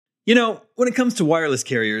You know, when it comes to wireless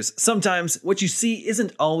carriers, sometimes what you see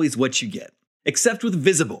isn't always what you get. Except with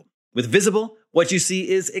Visible. With Visible, what you see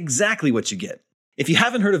is exactly what you get. If you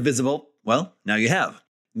haven't heard of Visible, well, now you have.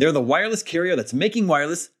 They're the wireless carrier that's making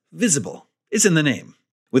wireless visible. It's in the name.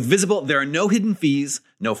 With Visible, there are no hidden fees,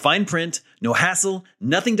 no fine print, no hassle,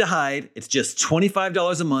 nothing to hide. It's just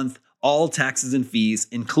 $25 a month, all taxes and fees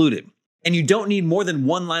included. And you don't need more than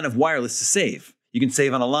one line of wireless to save. You can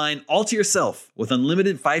save on a line all to yourself with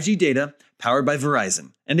unlimited 5G data powered by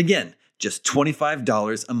Verizon. And again, just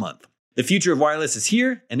 $25 a month. The future of wireless is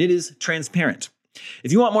here, and it is transparent.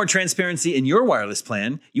 If you want more transparency in your wireless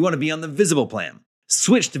plan, you want to be on the Visible plan.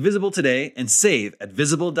 Switch to Visible today and save at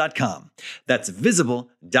Visible.com. That's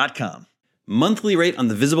Visible.com. Monthly rate on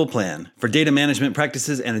the Visible plan. For data management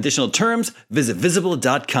practices and additional terms, visit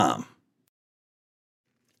Visible.com.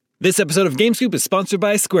 This episode of GameScoop is sponsored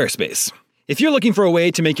by Squarespace. If you're looking for a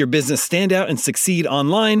way to make your business stand out and succeed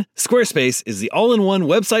online, Squarespace is the all-in-one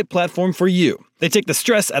website platform for you. They take the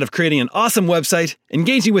stress out of creating an awesome website,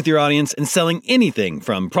 engaging with your audience, and selling anything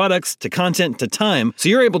from products to content to time, so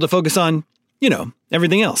you're able to focus on,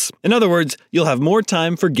 everything else. In other words, you'll have more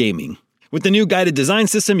time for gaming. With the new guided design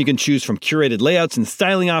system, you can choose from curated layouts and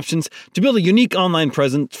styling options to build a unique online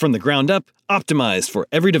presence from the ground up, optimized for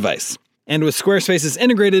every device. And with Squarespace's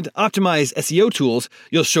integrated, optimized SEO tools,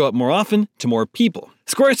 you'll show up more often to more people.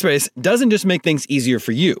 Squarespace doesn't just make things easier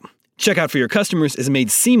for you. Checkout for your customers is made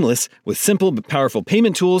seamless with simple but powerful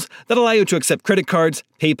payment tools that allow you to accept credit cards,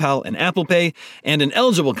 PayPal, and Apple Pay, and in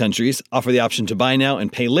eligible countries, offer the option to buy now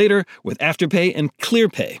and pay later with Afterpay and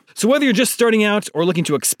ClearPay. So whether you're just starting out or looking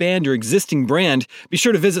to expand your existing brand, be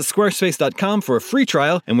sure to visit squarespace.com for a free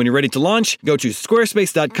trial, and when you're ready to launch, go to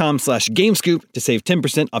squarespace.com/gamescoop to save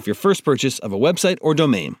 10% off your first purchase of a website or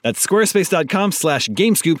domain. That's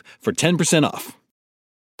squarespace.com/gamescoop for 10% off.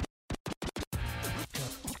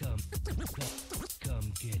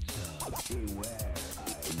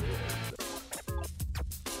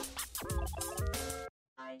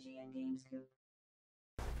 IGN GameScoop.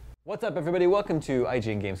 What's up, everybody? Welcome to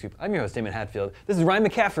IGN GameScoop. I'm your host, Damon Hatfield. This is Ryan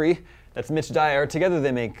McCaffrey. That's Mitch Dyer. Together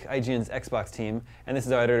they make IGN's Xbox team. And this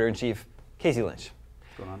is our editor-in-chief, Casey Lynch.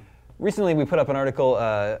 What's going on? Recently, we put up an article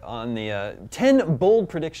on the 10 bold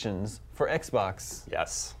predictions for Xbox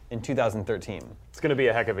in 2013. It's going to be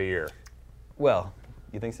a heck of a year. Well,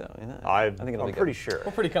 you think so? Yeah, I'm think it'll be pretty good. sure.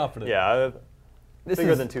 We're pretty confident. Yeah, This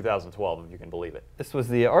bigger is- than 2012, if you can believe it. This was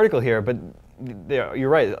the article here, but you're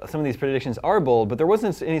right. Some of these predictions are bold, but there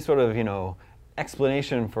wasn't any sort of,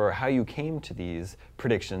 explanation for how you came to these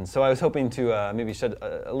predictions. So I was hoping to maybe shed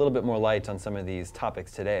a little bit more light on some of these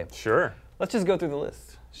topics today. Sure. Let's just go through the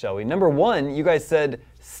list, shall we? Number one, you guys said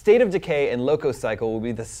State of Decay and Loco Cycle will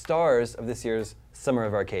be the stars of this year's Summer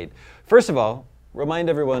of Arcade. First of all, remind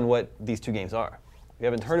everyone what these two games are. We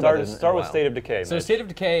haven't heard about it in a Start with while. State of Decay, So Mitch. State of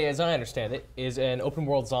Decay, as I understand it, is an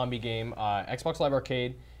open-world zombie game, Xbox Live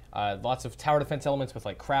Arcade, lots of tower defense elements with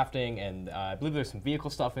like crafting, and I believe there's some vehicle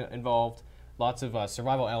stuff involved, lots of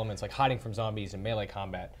survival elements like hiding from zombies and melee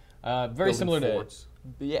combat. Very Building similar forts.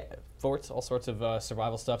 to forts, all sorts of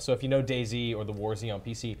survival stuff. So if you know DayZ or the War Z on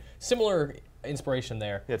PC, similar inspiration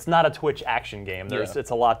there. It's not a Twitch action game. It's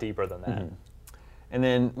a lot deeper than that. And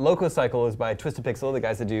then Loco Cycle is by Twisted Pixel, the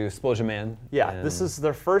guys that do Splosion Man. Yeah, and this is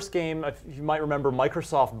their first game. If you might remember,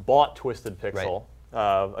 Microsoft bought Twisted Pixel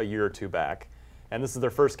a year or two back. And this is their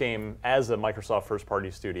first game as a Microsoft first-party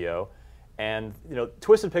studio. And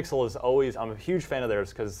Twisted Pixel is always, I'm a huge fan of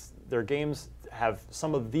theirs because their games have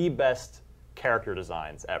some of the best character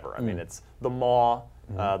designs ever. I mean, it's the Maw,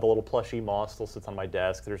 the little plushy Maw still sits on my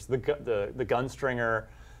desk. There's the Gunstringer,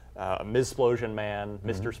 Ms. Splosion Man,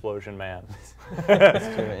 Mr. Splosion Man,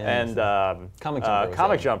 and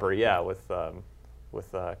Comic Jumper,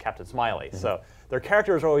 with Captain Smiley. So their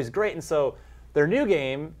characters are always great, and so their new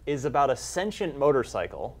game is about a sentient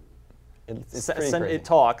motorcycle. It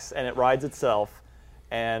talks and it rides itself,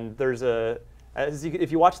 and there's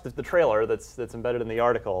if you watch the trailer that's embedded in the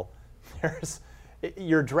article,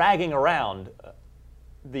 you're dragging around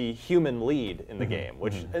the human lead in the game,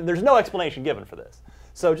 and there's no explanation given for this.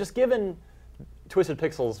 So just given Twisted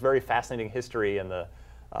Pixel's very fascinating history and the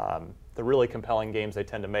really compelling games they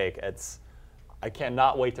tend to make, I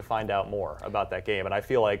cannot wait to find out more about that game. And I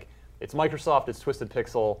feel like it's Microsoft, it's Twisted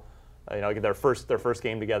Pixel, their first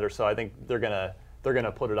game together. So I think they're gonna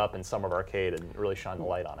put it up in Summer of Arcade and really shine the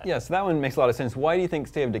light on it. Yeah, so that one makes a lot of sense. Why do you think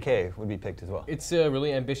State of Decay would be picked as well? It's a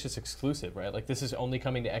really ambitious exclusive, right? Like this is only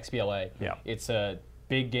coming to XBLA. Yeah. It's a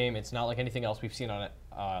big game. It's not like anything else we've seen on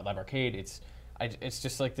Live Arcade. It's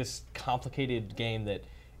just like this complicated game that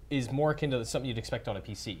is more akin to something you'd expect on a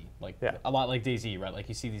PC, like a lot like DayZ, right? Like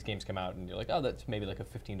you see these games come out and you're like, oh, that's maybe like a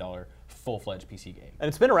 $15 full-fledged PC game. And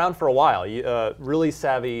it's been around for a while. Really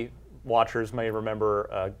savvy watchers may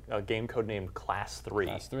remember a game code named Class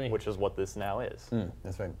 3, which is what this now is.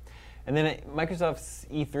 That's right. And then at Microsoft's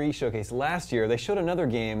E3 showcase last year, they showed another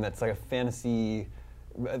game that's like a fantasy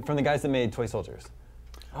from the guys that made Toy Soldiers.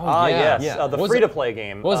 Oh, yes. Yeah. The free-to-play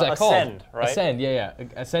game. What was that Ascend, called? right? Ascend, yeah.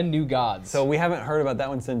 Ascend New Gods. So we haven't heard about that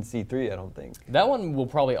one since E3, I don't think. That one will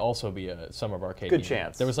probably also be a Summer of Arcade Good game.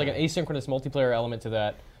 chance. There was like an asynchronous multiplayer element to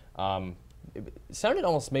that. It sounded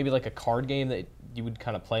almost maybe like a card game that you would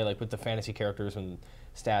kind of play like with the fantasy characters and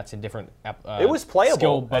stats and different it was playable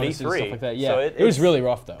skill at bonuses and E3. stuff like that. Yeah, So it was really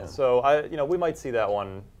rough though. So we might see that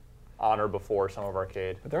one on or before Summer of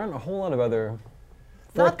Arcade. But there aren't a whole lot of other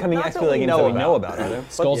forthcoming not that XBLA we games know that we about. know about, are there?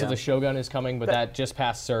 Skulls of the Shogun is coming, but that just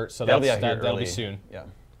passed cert, so That'll be out here that'll early. be soon. Yeah.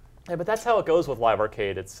 Yeah, but that's how it goes with Live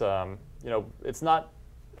Arcade. It's it's not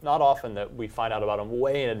often that we find out about them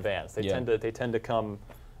way in advance. They tend to come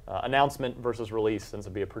announcement versus release tends to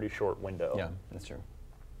be a pretty short window. Yeah, that's true.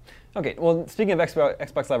 Okay, well, speaking of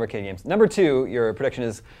Xbox Live Arcade games, number 2, your prediction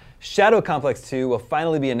is Shadow Complex 2 will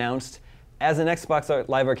finally be announced as an Xbox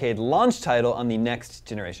Live Arcade launch title on the next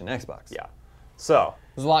generation Xbox. Yeah. So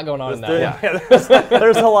There's a lot going on in that.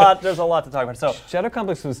 there's a lot to talk about. So Shadow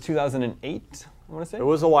Complex was 2008, I want to say. it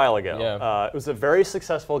was a while ago. Yeah. It was a very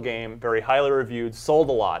successful game, very highly reviewed, sold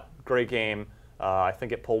a lot. Great game. I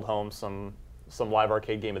think it pulled home some Live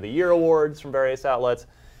Arcade Game of the Year awards from various outlets.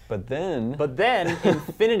 But then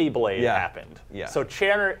Infinity Blade happened. Yeah. So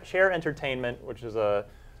Share Entertainment, which is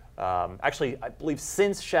actually, I believe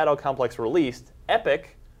since Shadow Complex released,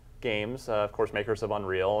 Epic Games, of course makers of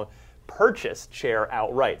Unreal, purchased Share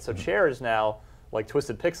outright. So Share is now, like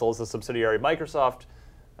Twisted Pixels, a subsidiary of Microsoft.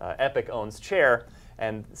 Epic owns Share.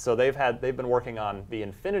 And so they've been working on the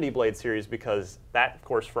Infinity Blade series because that, of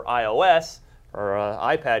course, for iOS, or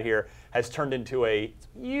iPad here, has turned into a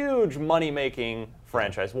huge money-making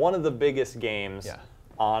franchise. One of the biggest games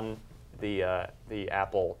on the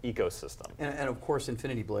Apple ecosystem. And of course,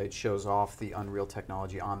 Infinity Blade shows off the Unreal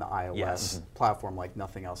technology on the iOS Yes. platform like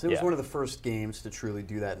nothing else. It was one of the first games to truly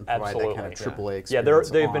do that and provide Absolutely. that kind of AAA experience.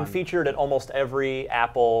 Yeah, they've been featured at almost every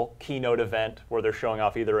Apple keynote event where they're showing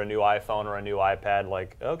off either a new iPhone or a new iPad.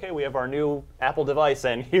 Like, okay, we have our new Apple device,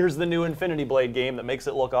 and here's the new Infinity Blade game that makes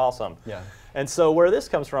it look awesome. Yeah. And so where this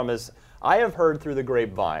comes from is, I have heard through the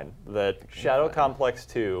grapevine that Shadow Complex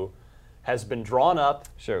 2 has been drawn up.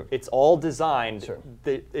 Sure. It's all designed. Sure.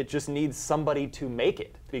 It just needs somebody to make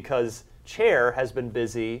it because Chair has been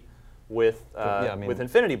busy with with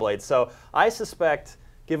Infinity Blade. So I suspect,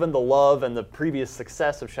 given the love and the previous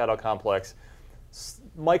success of Shadow Complex,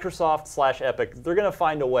 Microsoft/Epic, they're going to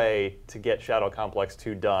find a way to get Shadow Complex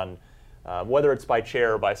 2 done, whether it's by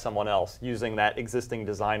Chair or by someone else, using that existing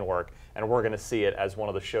design work, and we're going to see it as one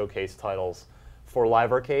of the showcase titles for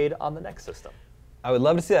Live Arcade on the next system. I would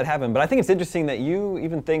love to see that happen, but I think it's interesting that you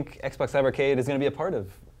even think Xbox Live Arcade is going to be a part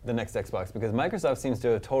of the next Xbox, because Microsoft seems to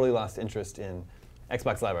have totally lost interest in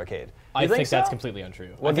Xbox Live Arcade. I think so? that's completely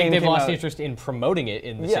untrue. What I think game they've came lost out- interest in promoting it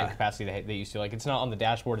in the Yeah. same capacity they used to. Like, it's not on the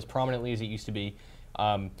dashboard as prominently as it used to be,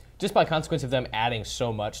 just by consequence of them adding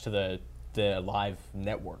so much to the live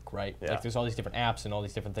network, right? Yeah. Like, there's all these different apps and all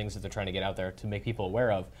these different things that they're trying to get out there to make people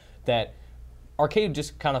aware of that arcade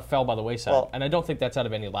just kind of fell by the wayside. Well- And I don't think that's out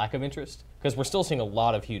of any lack of interest, because we're still seeing a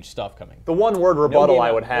lot of huge stuff coming. The one word No rebuttal game I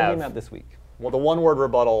out- would no have. game out this week. Well, the one word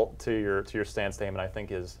rebuttal to your stance statement, I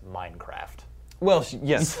think, is Minecraft. Well,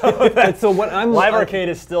 yes. So what I'm Live Arcade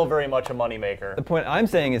is still very much a moneymaker. The point I'm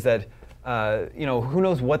saying is that who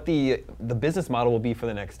knows what the business model will be for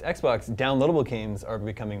the next Xbox. Downloadable games are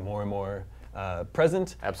becoming more and more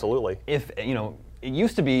present. Absolutely. If it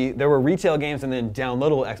used to be there were retail games and then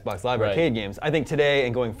downloadable Xbox Live Right. Arcade games. I think today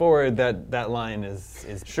and going forward that line is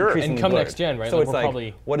Sure. increasingly And come blurred. next gen, right? So Like, it's we're like,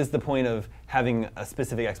 probably- what is the point of having a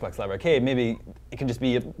specific Xbox Live Arcade? Maybe it can just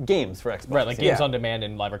be games for Xbox. Right, like games Yeah. on demand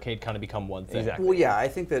and Live Arcade kind of become one thing. Exactly. Well, yeah, I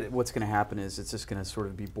think that what's going to happen is it's just going to sort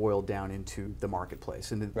of be boiled down into the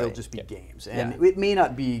marketplace, and they'll Right. just be Yeah. games. And Yeah. it may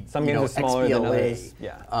not be Some games are smaller than others. XBLA,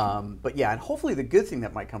 Yeah. but yeah, and hopefully the good thing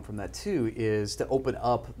that might come from that too is to open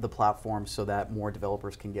up the platform so that more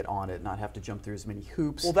developers can get on it, not have to jump through as many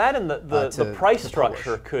hoops. Well, that and the to price publish.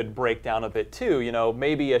 structure could break down a bit too.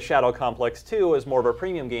 Maybe a Shadow Complex 2 as more of a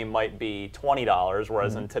premium game might be $20,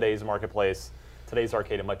 whereas in today's marketplace, today's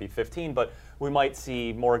arcade, it might be $15. But we might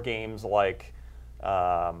see more games like,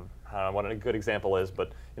 I don't know what a good example is,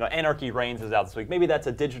 but Anarchy Reigns is out this week. Maybe that's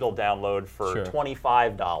a digital download for Sure.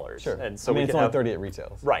 $25. Sure. And so I mean, we it's can only have 30 at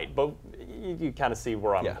retail. Right, but you kind of see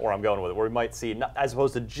where I'm Yeah. going with it. Where we might see, as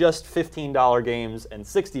opposed to just $15 games and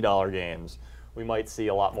 $60 games, we might see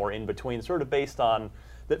a lot more in between, sort of based on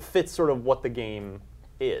that fits sort of what the game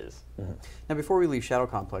is. Now, before we leave Shadow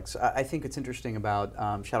Complex, I think it's interesting about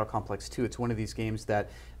Shadow Complex 2. It's one of these games that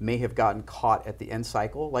may have gotten caught at the end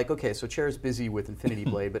cycle. Like, okay, so Chair's busy with Infinity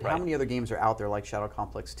Blade, but how many other games are out there like Shadow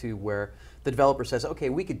Complex 2 where the developer says, okay,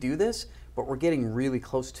 we could do this, but we're getting really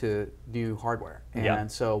close to new hardware.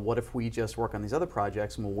 And so what if we just work on these other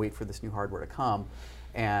projects and we'll wait for this new hardware to come?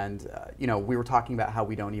 And you know, we were talking about how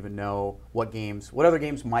we don't even know what other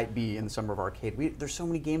games might be in the Summer of Arcade. There's so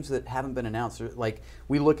many games that haven't been announced. Like,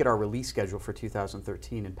 we look at our release schedule for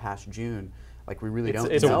 2013 and past June, like we really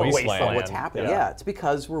don't it's a know wasteland. what's happening. Yeah. Yeah, it's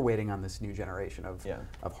because we're waiting on this new generation of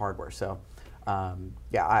hardware. So,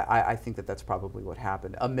 I think that's probably what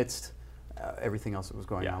happened amidst everything else that was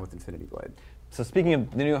going on with Infinity Blade. So speaking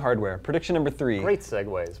of the new hardware, prediction number 3. Great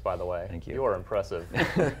segues, by the way. Thank you. You are impressive.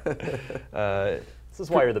 This is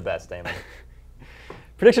why you're the best, Damon.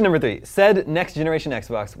 Prediction number 3. Said next generation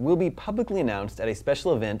Xbox will be publicly announced at a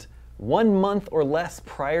special event 1 month or less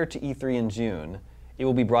prior to E3 in June. It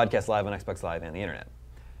will be broadcast live on Xbox Live and the internet.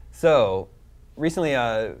 So recently,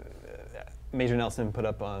 Major Nelson put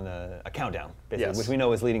up on a countdown, basically, which we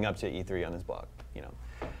know is leading up to E3 on his blog. You know,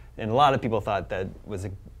 and a lot of people thought that was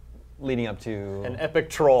leading up to An epic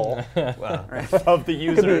troll well, of the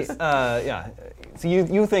users. yeah. So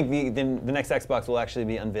you think the next Xbox will actually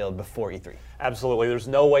be unveiled before E3? Absolutely. There's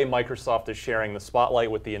no way Microsoft is sharing the spotlight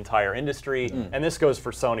with the entire industry, and this goes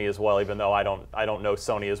for Sony as well. Even though I don't know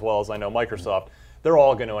Sony as well as I know Microsoft, they're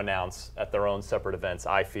all going to announce at their own separate events,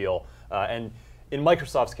 I feel. And in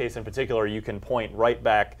Microsoft's case in particular, you can point right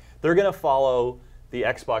back. They're going to follow the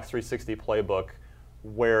Xbox 360 playbook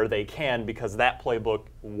where they can, because that playbook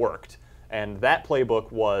worked. And that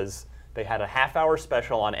playbook was, they had a half-hour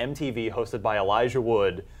special on MTV hosted by Elijah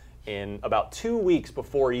Wood in about 2 weeks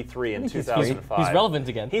before E3 in 2005. He's relevant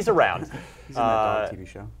again. He's around. He's in that dog TV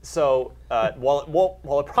show. So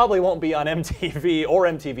while it probably won't be on MTV or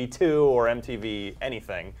MTV2 or MTV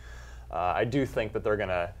anything, I do think that they're going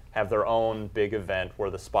to have their own big event where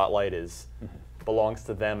the spotlight belongs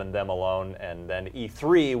to them and them alone, and then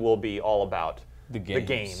E3 will be all about the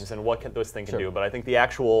games and what those things can do. But I think the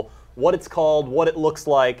actual, what it's called, what it looks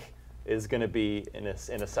like, is going to be in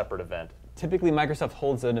a separate event. Typically, Microsoft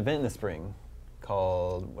holds an event in the spring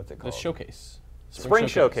called, what's it The called? showcase. Spring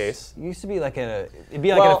Showcase. It used to be like it'd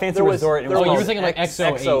be like at a fancy resort. Oh, you were thinking like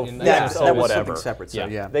XO8 and That was whatever. something separate. So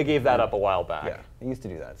yeah. They gave that up a while back. Yeah, they used to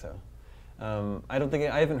do that. So I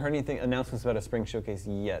haven't heard anything announcements about a spring showcase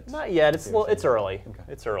yet. Not yet. It's early. Okay.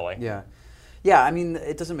 It's early. Yeah. Yeah, I mean,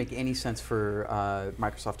 it doesn't make any sense for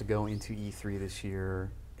Microsoft to go into E3 this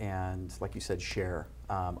year and, like you said, share.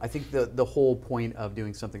 I think the whole point of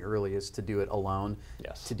doing something early is to do it alone,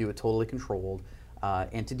 to do it totally controlled,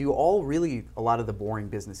 and to do a lot of the boring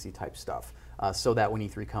businessy type stuff, so that when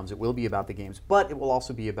E3 comes, it will be about the games, but it will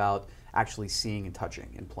also be about actually seeing and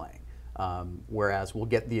touching and playing. Whereas we'll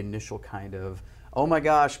get the initial kind of, oh my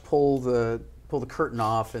gosh, pull the curtain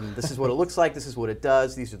off, and this is what it looks like, this is what it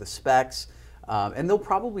does, these are the specs. And there'll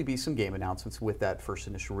probably be some game announcements with that first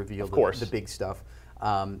initial reveal, the big stuff.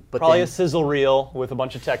 But probably a sizzle reel with a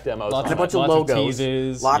bunch of tech demos. And a bunch of logos,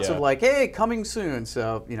 teases, lots of like, hey, coming soon.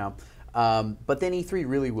 So you know, but then E3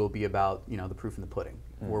 really will be about the proof in the pudding,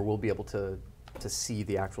 where we'll be able to see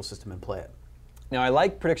the actual system and play it. Now I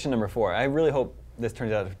like prediction number 4. I really hope this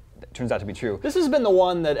turns out to be true. This has been the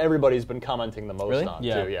one that everybody's been commenting the most on,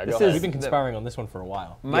 Yeah. too. Yeah, This go ahead. We've been conspiring on this one for a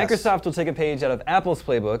while. Microsoft will take a page out of Apple's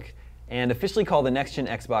playbook and officially call the next-gen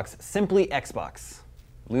Xbox simply Xbox.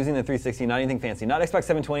 Losing the 360, not anything fancy. Not Xbox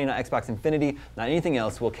 720, not Xbox Infinity, not anything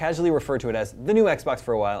else. We'll casually refer to it as the new Xbox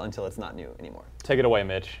for a while until it's not new anymore. Take it away,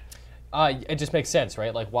 Mitch. It just makes sense,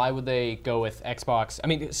 right? Like, why would they go with Xbox? I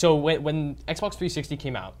mean, so when Xbox 360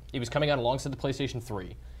 came out, it was coming out alongside the PlayStation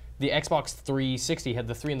 3. The Xbox 360 had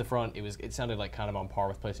the 3 in the front. It sounded like kind of on par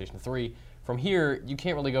with PlayStation 3. From here, you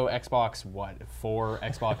can't really go Xbox 4,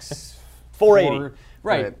 Xbox 480.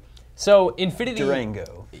 Right. So Infinity.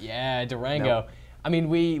 Durango. Yeah, Durango. Nope. I mean,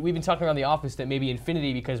 we've been talking around the office that maybe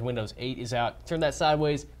Infinity, because Windows 8 is out, turn that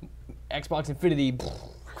sideways. Xbox Infinity,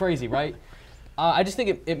 crazy, right? I just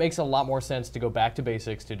think it makes a lot more sense to go back to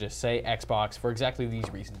basics, to just say Xbox for exactly these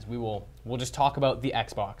reasons. We'll just talk about the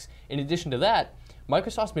Xbox. In addition to that,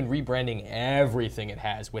 Microsoft's been rebranding everything it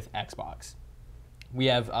has with Xbox. We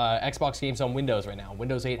have Xbox games on Windows right now.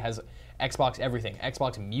 Windows 8 has Xbox everything.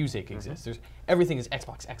 Xbox Music exists. Everything is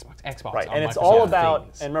Xbox. Right, on and it's Microsoft all about,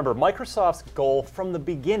 things. and remember, Microsoft's goal from the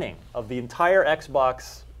beginning of the entire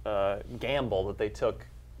Xbox gamble that they took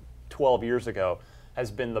 12 years ago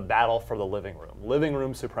has been the battle for the living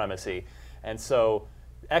room supremacy. And so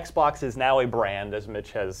Xbox is now a brand, as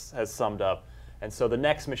Mitch has summed up. And so the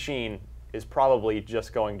next machine is probably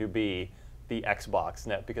just going to be the Xbox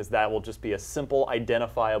Net, because that will just be a simple,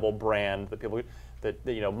 identifiable brand that people, that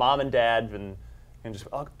you know, mom and dad and just,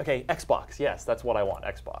 oh, okay, Xbox, yes, that's what I want,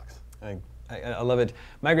 Xbox. I love it.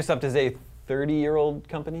 Microsoft is a 30-year-old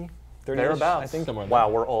company, 30-ish, Thereabouts. I think. Wow,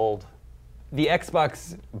 we're old. The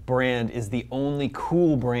Xbox brand is the only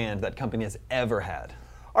cool brand that company has ever had.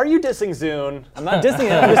 Are you dissing Zune? I'm not dissing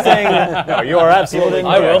it. I'm just saying. No, you are absolutely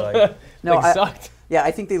I will. correct. No, Like, sucked. Yeah,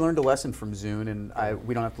 I think they learned a lesson from Zune, and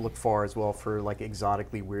we don't have to look far as well for like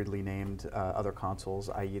exotically, weirdly named other consoles,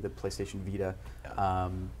 i.e. the PlayStation Vita.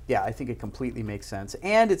 Yeah, I think it completely makes sense,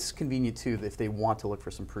 and it's convenient too. If they want to look for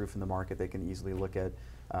some proof in the market, they can easily look at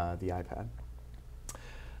the iPad.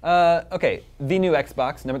 Okay, the new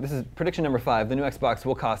Xbox. This is prediction number 5. The new Xbox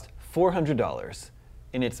will cost $400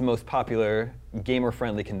 in its most popular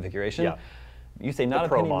gamer-friendly configuration. Yeah. You say not a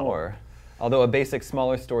Pro penny model. more. Although a basic,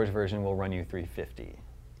 smaller storage version will run you $350.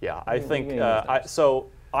 Yeah, I think maybe it's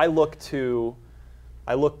I look to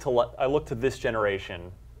this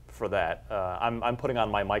generation for that. I'm putting on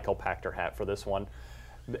my Michael Pachter hat for this one,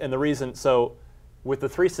 and the reason, so with the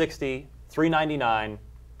 360, $399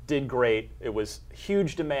 did great. It was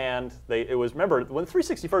huge demand. Remember when the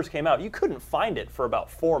 360 first came out, you couldn't find it for about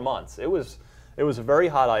 4 months. It was a very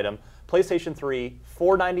hot item. PlayStation 3,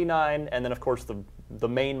 $499, and then of course the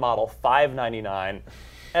main model, $599,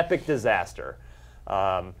 epic disaster.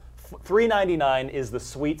 $399 is the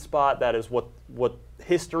sweet spot. That is what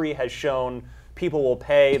history has shown. People will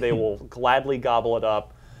pay. They will gladly gobble it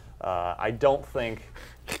up. I don't think.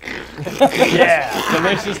 Yeah,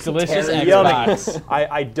 delicious yummy.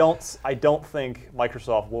 Xbox. I don't think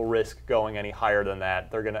Microsoft will risk going any higher than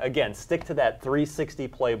that. They're gonna again stick to that 360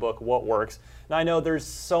 playbook. What works? Now I know there's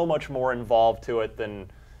so much more involved to it than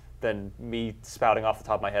me spouting off the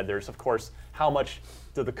top of my head. There's of course how much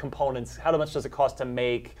do the components, how much does it cost to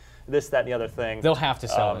make this, that, and the other thing. They'll have to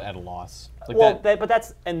sell it at a loss. Like Well, that- but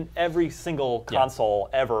that's, and every single console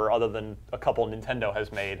ever, other than a couple Nintendo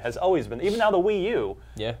has made, has always been. Even now the Wii U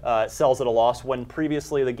sells at a loss, when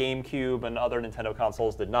previously the GameCube and other Nintendo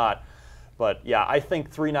consoles did not. But yeah, I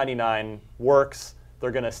think $399 works.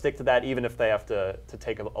 They're going to stick to that, even if they have to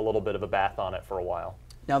take a little bit of a bath on it for a while.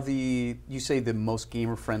 Now, you say the most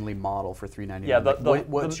gamer-friendly model for $399. Yeah,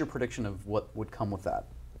 what's your prediction of what would come with that?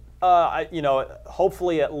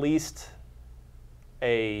 Hopefully at least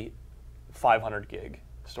a 500 gig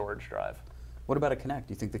storage drive. What about a Kinect?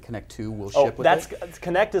 Do you think the Kinect 2 will ship with it?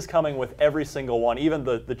 Kinect is coming with every single one, even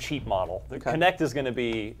the cheap model. The Kinect is going to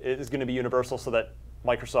be universal, so that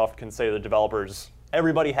Microsoft can say to the developers,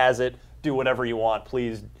 everybody has it. Do whatever you want.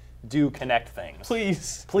 Please do Kinect things.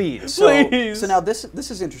 Please. Please. So now this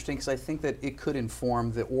is interesting, because I think that it could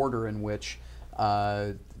inform the order in which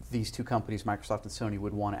these two companies, Microsoft and Sony,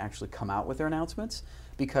 would want to actually come out with their announcements,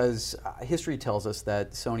 because history tells us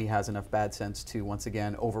that Sony has enough bad sense to once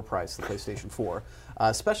again overprice the PlayStation 4,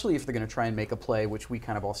 especially if they're going to try and make a play, which we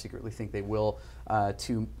kind of all secretly think they will,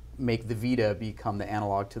 to make the Vita become the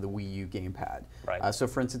analog to the Wii U gamepad. Right. So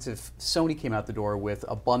for instance, if Sony came out the door with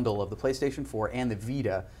a bundle of the PlayStation 4 and the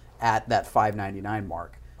Vita at that $599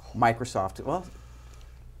 mark, Microsoft, well,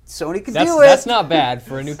 Sony can do it. That's not bad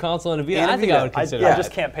for a new console and a Vita. And a I think Vita. I would consider I that.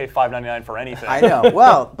 just can't pay $599 for anything. I know.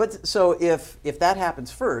 Well, but so if that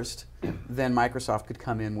happens first, then Microsoft could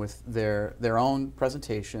come in with their own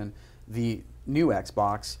presentation, the new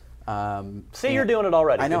Xbox. See, you're doing it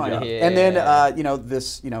already. I know. Good I job. know. Yeah. And then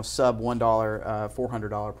this sub $1,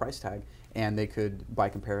 $400 price tag, and they could, by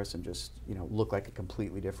comparison, just look like a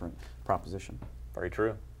completely different proposition. Very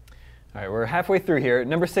true. All right, we're halfway through here.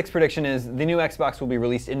 Number 6 prediction is the new Xbox will be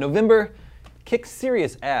released in November. Kicks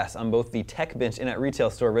serious ass on both the Tech Bench and at retail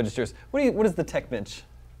store registers. What is the Tech Bench?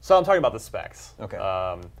 So I'm talking about the specs. Okay.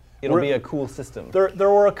 It'll be a cool system. There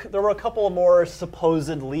were a couple of more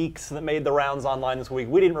supposed leaks that made the rounds online this week.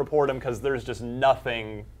 We didn't report them because there's just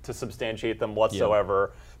nothing to substantiate them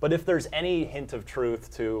whatsoever. But if there's any hint of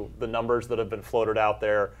truth to the numbers that have been floated out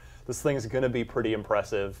there, this thing's going to be pretty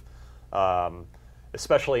impressive,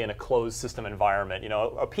 especially in a closed system environment.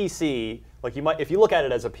 A PC, like if you look at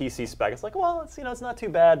it as a PC spec, it's like, well, it's not too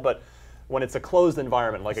bad, but when it's a closed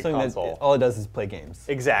environment like a console, all it does is play games.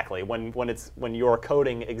 Exactly. When you're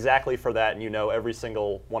coding exactly for that, and every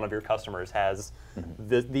single one of your customers has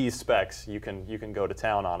these specs, you can go to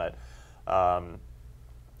town on it.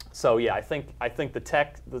 So yeah, I think the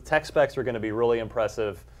tech specs are going to be really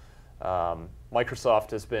impressive.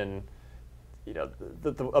 Microsoft has been,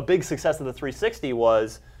 a big success of the 360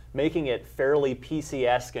 was making it fairly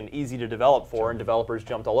PC-esque and easy to develop for, and developers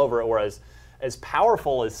jumped all over it. Whereas, as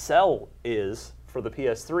powerful as Cell is for the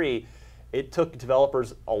PS3, it took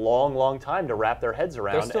developers a long, long time to wrap their heads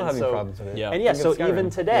around. They're still having problems with it. Yeah. And yeah, Think so of Skyrim. even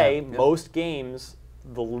today, Yeah. most games,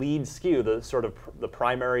 the lead SKU, the sort of the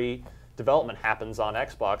primary development happens on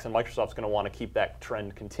Xbox, and Microsoft's going to want to keep that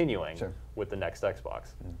trend continuing Sure. with the next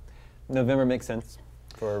Xbox. November makes sense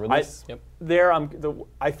for a release. Yep.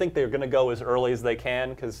 I think they're going to go as early as they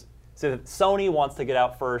can because Sony wants to get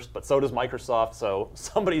out first, but so does Microsoft. So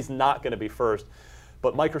somebody's not going to be first.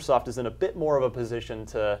 But Microsoft is in a bit more of a position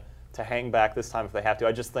to hang back this time if they have to.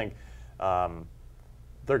 I just think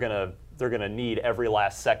they're gonna need every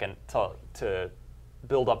last second to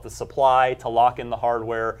build up the supply, to lock in the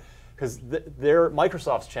hardware, because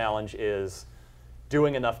Microsoft's challenge is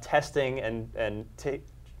doing enough testing and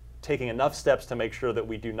taking enough steps to make sure that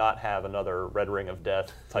we do not have another Red Ring of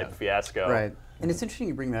Death type fiasco. Right. And it's interesting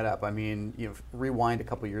you bring that up. I mean, rewind a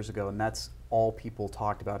couple years ago, and that's all people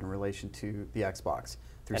talked about in relation to the Xbox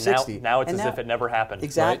And 360. now it's And as if it never happened.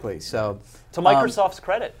 Exactly. So To Microsoft's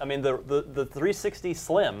credit, I mean, the 360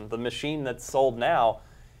 Slim, the machine that's sold now,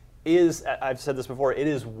 is, I've said this before, it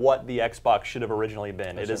is what the Xbox should have originally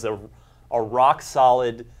been. It is a rock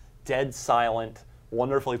solid, dead silent,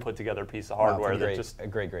 wonderfully put together piece of hardware that just a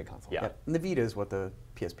great console. Yeah. Yep. And the Vita is what the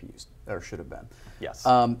PSP used or should have been. Yes.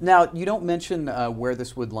 Now, you don't mention where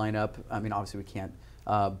this would line up. I mean, obviously we can't.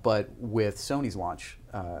 But with Sony's launch,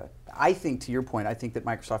 I think, to your point, I think that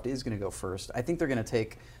Microsoft is going to go first. I think they're going to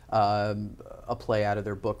take a play out of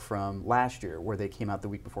their book from last year, where they came out the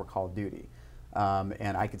week before Call of Duty.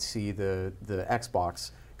 And I could see the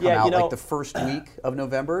Xbox come out like the first week of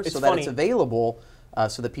November, so that it's available,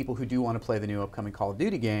 so that people who do want to play the new upcoming Call of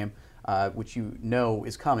Duty game, which you know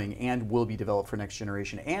is coming and will be developed for next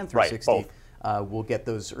generation and 360, both. We'll get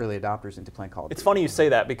those early adopters into playing Call of Duty. It's funny you say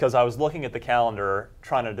that because I was looking at the calendar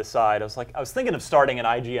trying to decide. I was thinking of starting an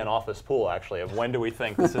IGN office pool actually of when do we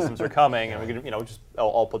think the systems are coming, and we could just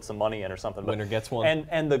all put some money in or something. Winner gets one.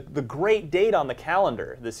 And the great date on the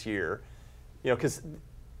calendar this year, because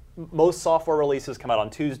most software releases come out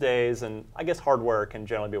on Tuesdays, and I guess hardware can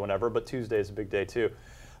generally be whenever, but Tuesday is a big day too.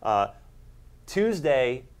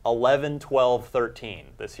 Tuesday, 11/12/13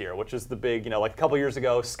 this year, which is the big, like a couple years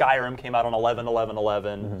ago, Skyrim came out on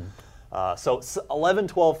 11/11/11. So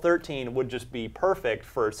 11/12/13 would just be perfect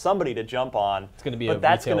for somebody to jump on. It's going to be a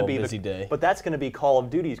retail busy day. But that's going to be Call of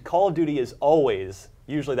Duty. Call of Duty is always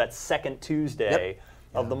usually that second Tuesday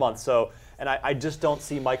of the month. So, and I just don't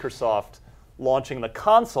see Microsoft launching the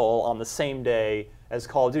console on the same day as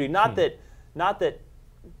Call of Duty. Not that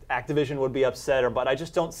Activision would be upset, but I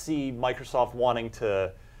just don't see Microsoft wanting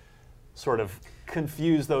to sort of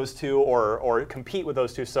confuse those two or compete with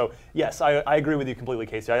those two. So yes, I agree with you completely,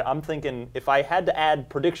 Casey. I'm thinking if I had to add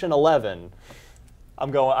prediction 11,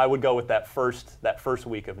 I would go with that first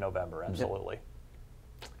week of November. Absolutely.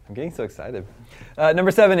 I'm getting so excited.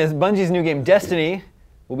 Number 7 is Bungie's new game Destiny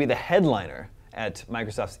will be the headliner at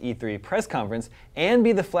Microsoft's E3 press conference and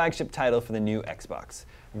be the flagship title for the new Xbox,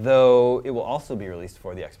 though it will also be released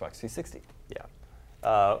for the Xbox 360. Yeah.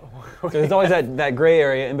 So there's always that gray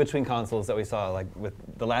area in between consoles that we saw, like with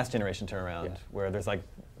the last generation turnaround, where there's like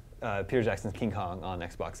Peter Jackson's King Kong on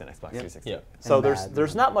Xbox and Xbox 360. Yeah. So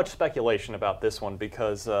there's not much speculation about this one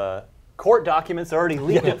because court documents already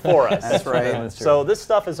leaked it for us. That's right. That's true. So this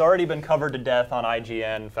stuff has already been covered to death on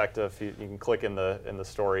IGN. In fact, if you can click in the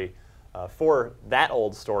story for that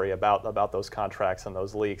old story about those contracts and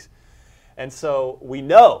those leaks. And so we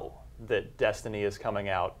know that Destiny is coming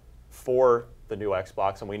out for the new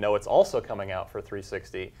Xbox, and we know it's also coming out for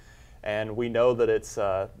 360. And we know that it's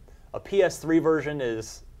a PS3 version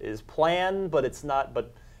is planned, but it's not.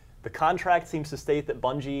 But the contract seems to state that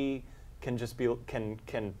Bungie can just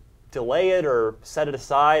can delay it or set it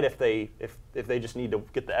aside if they just need to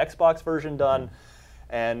get the Xbox version done.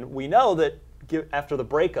 And we know that after the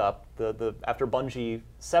breakup, after Bungie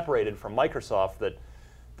separated from Microsoft, that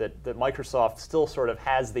Microsoft still sort of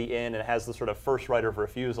has the in and has the sort of first right of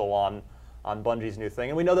refusal on Bungie's new thing.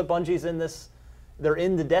 And we know that Bungie's in this, they're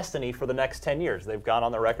in the Destiny for the next 10 years. They've gone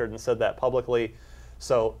on the record and said that publicly.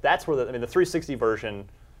 So that's where the 360 version,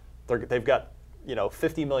 they've got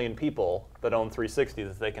 50 million people that own 360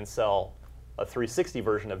 that they can sell a 360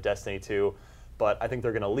 version of Destiny to. But I think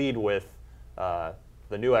they're going to lead with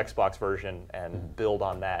the new Xbox version and build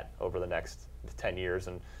on that over the next 10 years.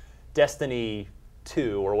 And Destiny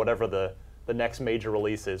 2 or whatever the next major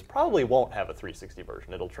release is probably won't have a 360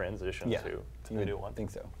 version. It'll transition to the new one. I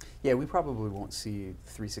think so. Yeah, we probably won't see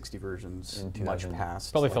 360 versions In much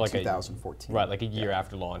past Probably for like 2014. right, like a year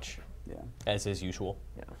after launch, Yeah. as is usual.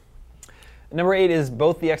 Yeah. Number 8 is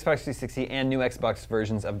both the Xbox 360 and new Xbox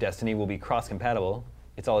versions of Destiny will be cross-compatible.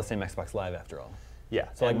 It's all the same Xbox Live after all. Yeah.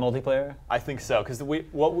 So like multiplayer? I think so, because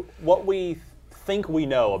what we think we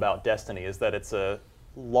know about Destiny is that it's a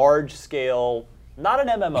large-scale, not an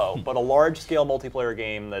MMO, but a large-scale multiplayer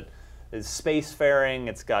game that is spacefaring.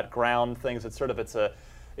 It's got ground things.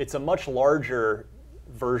 It's a much larger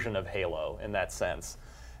version of Halo in that sense.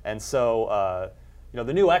 And so,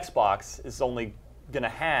 the new Xbox is only going to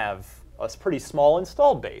have a pretty small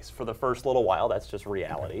installed base for the first little while. That's just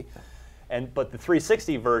reality. But the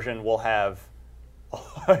 360 version will have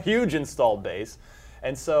a huge installed base.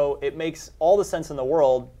 And so it makes all the sense in the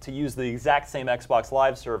world to use the exact same Xbox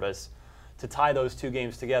Live service to tie those two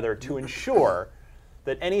games together to ensure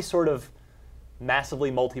that any sort of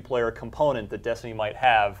massively multiplayer component that Destiny might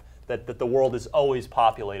have, that the world is always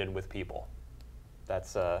populated with people.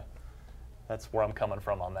 That's where I'm coming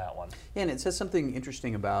from on that one. Yeah, and it says something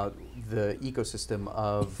interesting about the ecosystem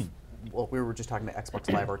of, well, we were just talking about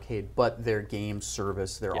Xbox Live Arcade, but their game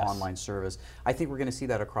service, their Yes. online service. I think we're going to see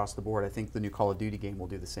that across the board. I think the new Call of Duty game will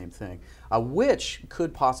do the same thing, which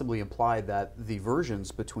could possibly imply that the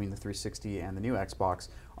versions between the 360 and the new Xbox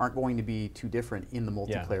aren't going to be too different in the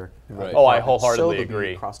multiplayer. Right. Oh, I department. wholeheartedly So there'll be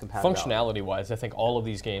agree. cross-compatibility. Functionality-wise, I think all of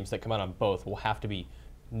these games that come out on both will have to be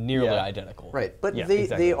nearly Yeah. identical. Right, but Yeah, they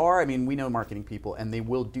exactly. are, I mean, we know marketing people, and they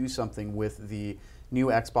will do something with the new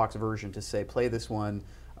Xbox version to say, play this one,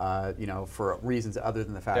 for reasons other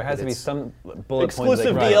than the fact There has that to be it's- some bullet points. they Exclusive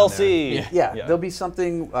can put on DLC. there. Yeah, Yeah. there'll be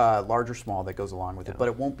something large or small that goes along with it, but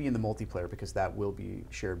it won't be in the multiplayer because that will be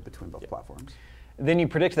shared between both platforms. Then you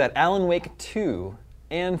predict that Alan Wake 2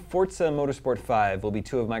 and Forza Motorsport 5 will be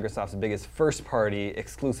two of Microsoft's biggest first-party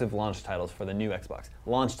exclusive launch titles for the new Xbox.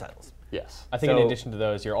 Launch titles. Yes. I think in So- addition to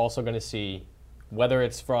those, you're also going to see whether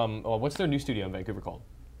it's from, what's their new studio in Vancouver called?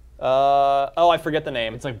 I forget the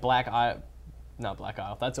name. It's like Black Isle. Not Black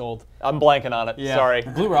Isle. That's old. I'm blanking on it. Yeah. Sorry.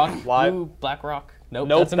 Blue Rock. Live. Blue Black Rock. Nope.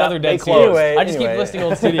 Nope, That's another they dead closed. studio. I just keep Anyway. listing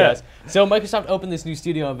old studios. So Microsoft opened this new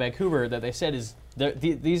studio in Vancouver that they said is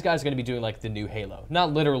these guys are going to be doing like the new Halo.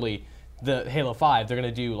 Not literally the Halo 5. They're going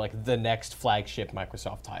to do like the next flagship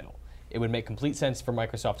Microsoft title. It would make complete sense for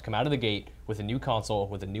Microsoft to come out of the gate with a new console,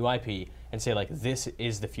 with a new IP, and say like, this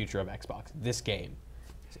is the future of Xbox. This game.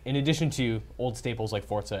 In addition to old staples like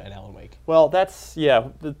Forza and Alan Wake. Well, that's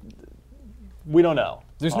we don't know.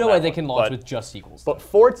 There's on no that way they one, can launch but- with just sequels. But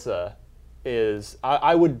Forza is,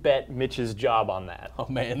 I would bet Mitch's job on that. Oh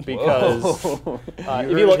man. Because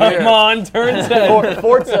if you look Come on, turn his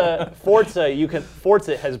head.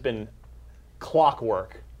 Forza has been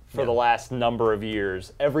clockwork for the last number of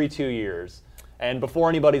years, every 2 years. And before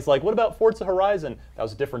anybody's like, what about Forza Horizon? That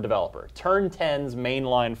was a different developer. Turn 10's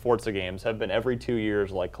mainline Forza games have been every 2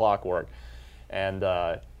 years like clockwork. And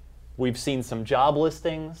we've seen some job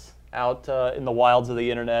listings out in the wilds of the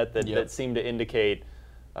internet that seem to indicate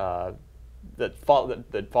that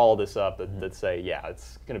follow this up, that say, yeah,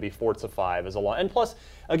 it's going to be Forza 5 as a launch. And plus,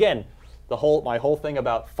 again, my whole thing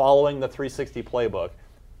about following the 360 playbook,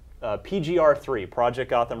 PGR 3, Project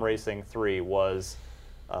Gotham Racing 3, was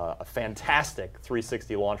a fantastic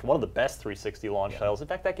 360 launch, one of the best 360 launch titles. In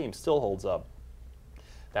fact, that game still holds up.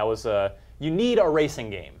 That was you need a racing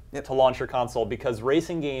game to launch your console because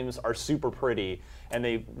racing games are super pretty,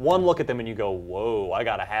 and one look at them and you go, whoa, I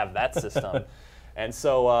gotta have that system. And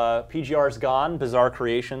so PGR's gone. Bizarre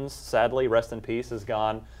Creations, sadly, rest in peace, is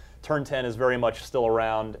gone. Turn 10 is very much still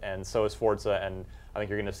around, and so is Forza, and I think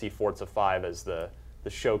you're going to see Forza 5 as the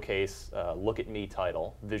showcase, look at me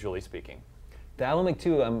title, visually speaking. The Alan Wake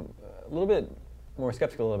 2, I'm a little bit more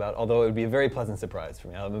skeptical about, although it would be a very pleasant surprise for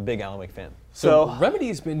me. I'm a big Alan Wake fan. So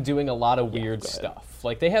Remedy's been doing a lot of weird stuff.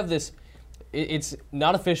 Like they have this, it's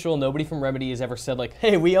not official. Nobody from Remedy has ever said like,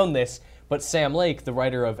 "Hey, we own this." But Sam Lake, the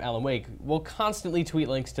writer of Alan Wake, will constantly tweet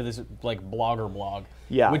links to this like blogger blog.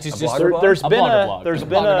 Yeah, which is A just blogger blog? There's a been blogger blog. there's Like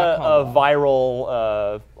been a blogger.com blog.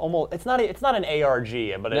 viral almost it's not an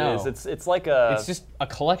ARG, but No. it is. It's like a It's just a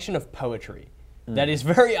collection of poetry that is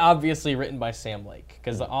very obviously written by Sam Lake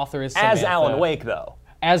because the author is Samantha, as Alan Wake though.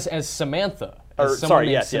 as Samantha, Or, as someone sorry,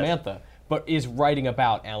 named yes. Samantha, but is writing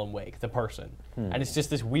about Alan Wake, the person. And it's just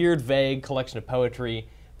this weird, vague collection of poetry.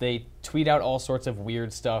 They tweet out all sorts of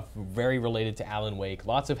weird stuff, very related to Alan Wake.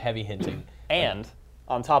 Lots of heavy hinting. And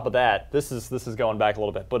on top of that, this is going back a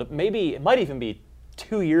little bit, but it might even be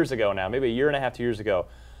 2 years ago now, maybe a year and a half, 2 years ago.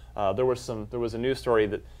 There was a news story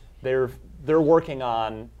that they're working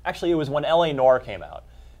on. Actually, it was when LA Noire came out.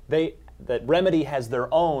 That Remedy has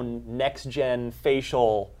their own next-gen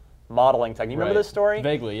facial modeling technique. You remember Right. this story?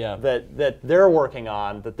 Vaguely, yeah. That they're working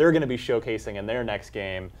on, that they're going to be showcasing in their next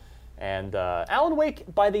game. And Alan Wake,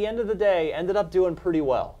 by the end of the day, ended up doing pretty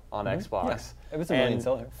well on Xbox. Yeah, it was a million And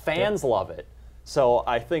seller. Fans love it. So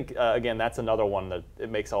I think, again, that's another one that it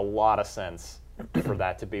makes a lot of sense for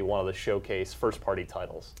that to be one of the showcase first-party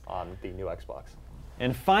titles on the new Xbox.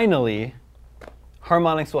 And finally,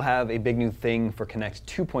 Harmonix will have a big new thing for Kinect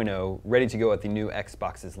 2.0 ready to go at the new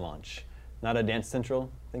Xbox's launch. Not a Dance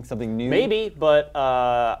Central? I think something new? Maybe, but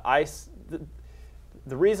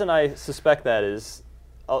the reason I suspect that is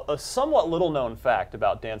a somewhat little-known fact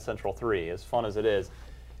about Dance Central 3, as fun as it is,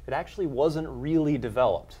 it actually wasn't really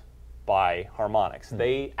developed by Harmonix.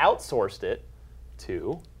 They outsourced it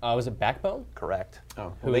to... Was it Backbone? Correct.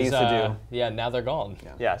 Oh, Who well, they is, used to do. Yeah, now they're gone.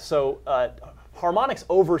 Yeah, so Harmonix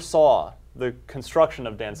oversaw the construction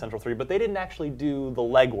of Dance Central 3, but they didn't actually do the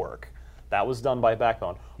legwork. That was done by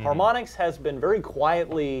Backbone. Harmonix has been very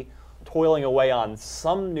quietly toiling away on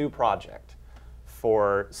some new project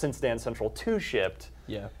since Dance Central 2 shipped.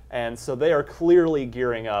 Yeah. And so they are clearly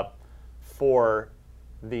gearing up for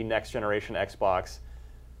the next generation Xbox.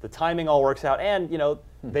 The timing all works out, and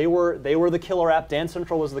they were the killer app. Dance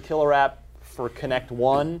Central was the killer app for Kinect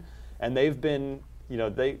 1, and they've been,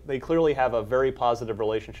 they clearly have a very positive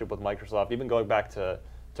relationship with Microsoft, even going back to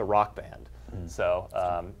Rock Band. So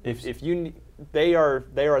they are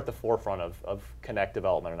at the forefront of Kinect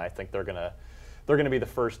development, and I think they're gonna be the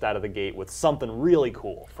first out of the gate with something really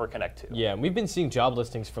cool for Kinect 2. Yeah, and we've been seeing job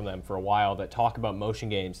listings from them for a while that talk about motion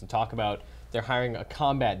games and talk about they're hiring a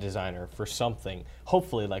combat designer for something,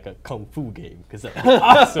 hopefully like a kung fu game, because that'd be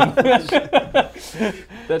awesome. That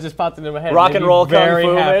just popped into my head. Rock Made and me roll very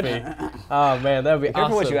kung fu, happy. Oh man, that'd be Be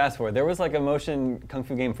careful awesome. what you ask for. There was like a motion kung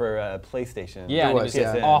fu game for PlayStation. Yeah, and it was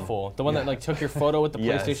PSN. awful. The one that like took your photo with the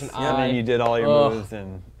Yes. PlayStation And Eye. then you did all your Ugh. moves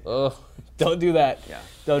and Ugh, don't do that. Yeah.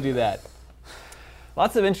 Don't do that.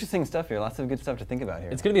 lots of interesting stuff here. Lots of good stuff to think about here.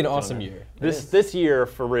 It's gonna be an awesome year. This year,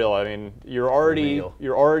 for real, I mean, you're already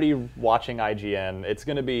Real. watching IGN. It's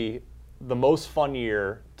going to be the most fun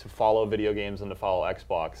year to follow video games and to follow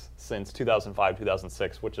Xbox since 2005,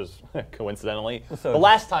 2006, which is coincidentally So- the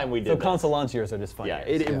last time we did So this. console launch years are just fun Yeah,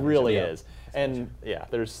 years. it really is. And yeah,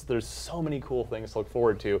 there's so many cool things to look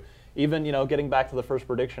forward to. Even getting back to the first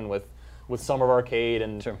prediction with Summer of Arcade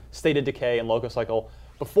and Sure. State of Decay and Loco Cycle.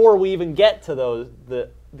 Before we even get to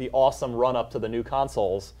the awesome run up to the new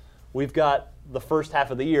consoles, we've got the first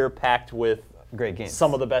half of the year packed with Great games.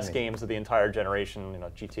 some of the best Great. games of the entire generation.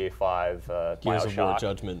 GTA 5, Gears of War BioShock,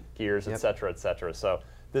 Judgment. Gears, et cetera, et cetera. So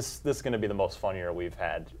this is going to be the most fun year we've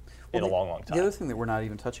had in a long, long time. The other thing that we're not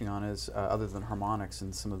even touching on is, other than Harmonix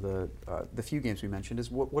and some of the few games we mentioned, is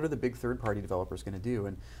what are the big third-party developers going to do,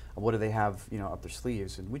 and what do they have up their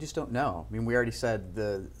sleeves? And we just don't know. I mean, we already said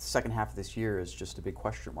the second half of this year is just a big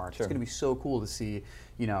question mark. Sure. It's going to be so cool to see.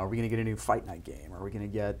 Are we going to get a new Fight Night game? Are we going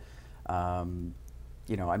to get I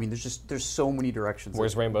mean, there's so many directions.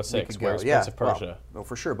 Where's that Rainbow we Six? could go. Where's Yeah, Prince of Persia? Well,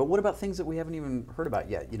 for sure. But what about things that we haven't even heard about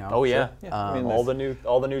yet? Oh yeah, I mean, all the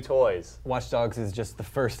new toys. Watch Dogs is just the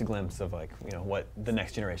first glimpse of what the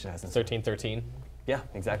next generation has in store. 1313. Yeah,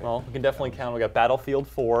 exactly. Well, we can definitely count. We got Battlefield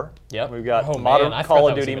 4. Yep. We've got Oh, man, Modern I forgot Call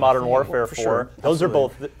that of was Duty, even a Modern thing. Warfare For 4. sure. Those are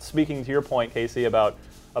Absolutely. both speaking to your point, Casey, about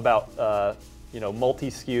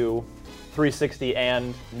multi-SKU 360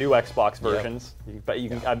 and new Xbox versions.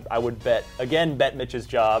 I would bet Mitch's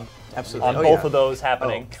job Absolutely. on Oh, both yeah. of those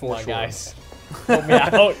happening. Come on, sure. guys. Help me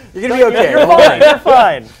out. You're going to be okay. You're Don't worry. fine. You're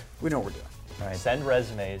fine. We know what we're doing. Send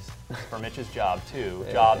resumes for Mitch's job to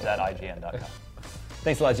jobs@ign.com.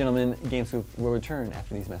 Thanks a lot, gentlemen. GameScoop will return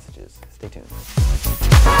after these messages. Stay tuned.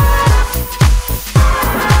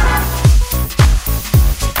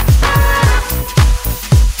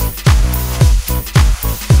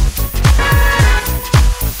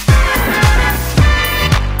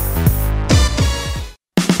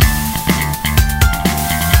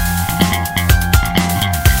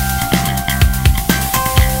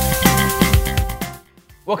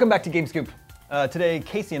 Welcome back to GameScoop. Today,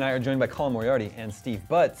 Casey and I are joined by Colin Moriarty and Steve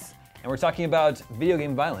Butts, and we're talking about video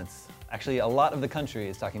game violence. Actually, a lot of the country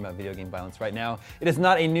is talking about video game violence right now. It is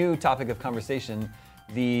not a new topic of conversation.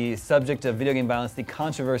 The subject of video game violence, the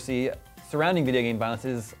controversy surrounding video game violence,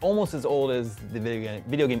 is almost as old as the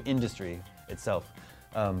video game industry itself.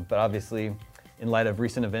 But obviously, in light of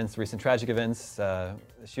recent tragic events,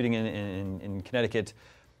 shooting in Connecticut,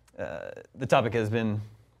 the topic has been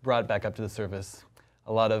brought back up to the surface.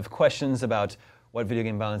 A lot of questions about what video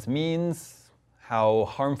game violence means, how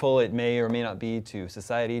harmful it may or may not be to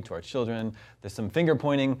society, to our children. There's some finger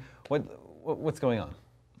pointing. What's going on?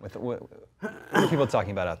 What are people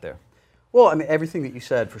talking about out there? Well, I mean, everything that you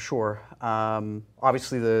said, for sure.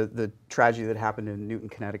 Obviously, the tragedy that happened in Newton,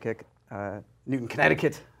 Connecticut.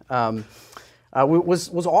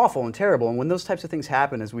 was awful and terrible. And when those types of things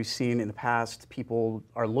happen, as we've seen in the past, people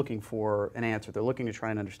are looking for an answer. They're looking to try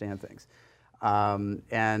and understand things.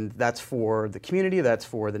 And that's for the community, that's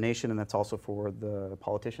for the nation, and that's also for the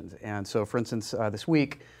politicians. And so, for instance, this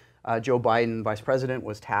week, Joe Biden, Vice President,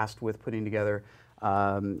 was tasked with putting together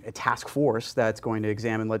a task force that's going to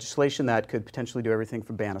examine legislation that could potentially do everything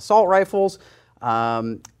from ban assault rifles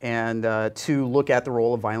and to look at the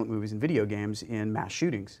role of violent movies and video games in mass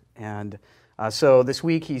shootings. And so this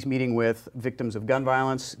week he's meeting with victims of gun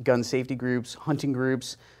violence, gun safety groups, hunting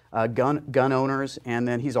groups, gun owners, and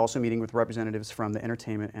then he's also meeting with representatives from the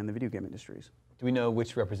entertainment and the video game industries. Do we know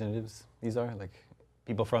which representatives these are? Like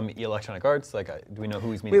people from Electronic Arts? Like, do we know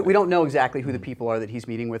who he's meeting with? We don't know exactly who the people are that he's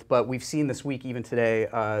meeting with, but we've seen this week, even today,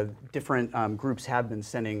 different groups have been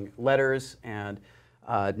sending letters and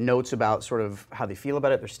notes about sort of how they feel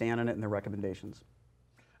about it, their stand on it, and their recommendations.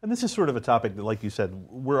 And this is sort of a topic that, like you said,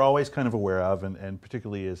 we're always kind of aware of, and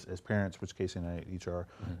particularly as parents, which Casey and I each are,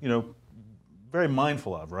 you know, very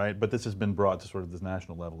mindful of, right? But this has been brought to sort of this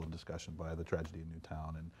national level of discussion by the tragedy in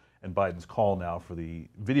Newtown and Biden's call now for the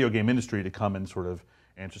video game industry to come and sort of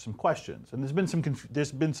answer some questions. And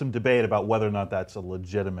there's been some debate about whether or not that's a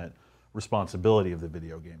legitimate responsibility of the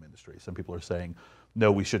video game industry. Some people are saying,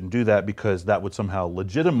 no, we shouldn't do that because that would somehow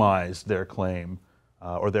legitimize their claim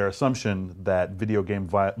or their assumption that video game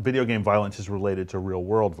violence is related to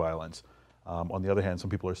real-world violence. On the other hand, some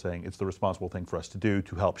people are saying it's the responsible thing for us to do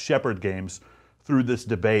to help shepherd games through this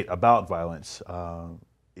debate about violence,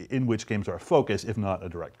 in which games are a focus, if not a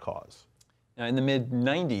direct cause. Now, in the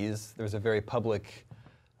mid-'90s, there was a very public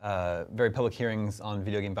hearings on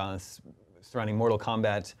video game violence surrounding Mortal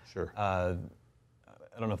Kombat. Sure. I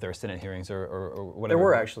don't know if there were Senate hearings or whatever. There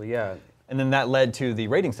were actually, yeah. And then that led to the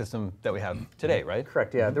rating system that we have today, right?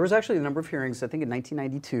 Correct, yeah. There was actually a number of hearings, I think in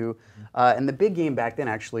 1992, and the big game back then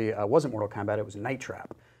actually wasn't Mortal Kombat, it was Night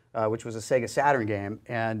Trap, which was a Sega Saturn game,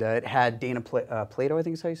 and it had Dana Plato, I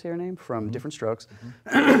think is how you say her name, from Different Strokes.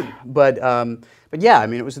 But yeah, I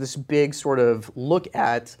mean, it was this big sort of look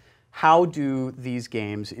at how do these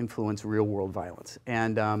games influence real-world violence,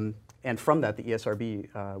 and from that, the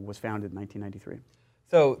ESRB was founded in 1993.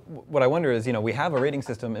 So what I wonder is, you know, we have a rating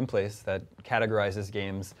system in place that categorizes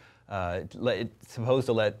games. It's supposed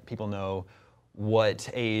to let people know what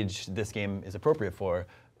age this game is appropriate for.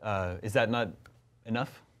 Is that not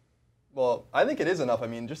enough? Well, I think it is enough. I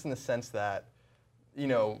mean, just in the sense that, you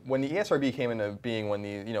know, when the ESRB came into being, when the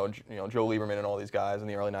you know Joe Lieberman and all these guys in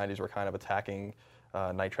the early '90s were kind of attacking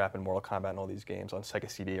Night Trap and Mortal Kombat and all these games on Sega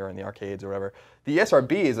CD or in the arcades or whatever. The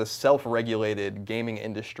ESRB is a self-regulated gaming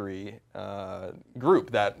industry group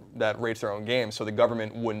that rates their own games, so the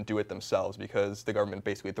government wouldn't do it themselves because the government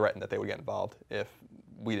basically threatened that they would get involved if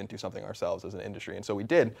we didn't do something ourselves as an industry, and so we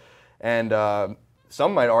did. And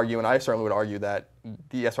some might argue, and I certainly would argue, that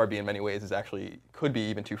the ESRB in many ways is actually could be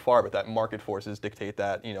even too far, but that market forces dictate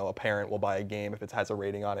that, you know, a parent will buy a game if it has a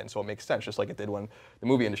rating on it, and so it makes sense, just like it did when the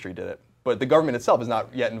movie industry did it. But the government itself is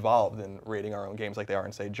not yet involved in rating our own games like they are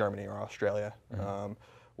in, say, Germany or Australia,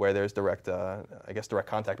 where there's direct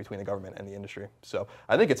contact between the government and the industry. So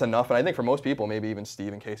I think it's enough, and I think for most people, maybe even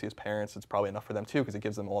Steve and Casey as parents, it's probably enough for them too, because it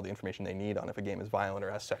gives them all the information they need on if a game is violent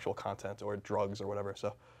or has sexual content or drugs or whatever.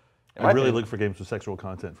 So. I really look for games with sexual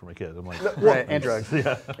content for my kids. I'm like, right, and drugs.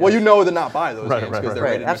 Yeah. Well, you know to not buy those games because they're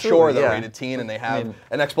rated mature, they're yeah. rated teen, and they have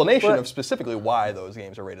an explanation of specifically why those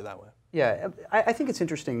games are rated that way. Yeah, I think it's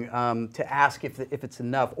interesting to ask if it's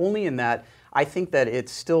enough, only in that I think that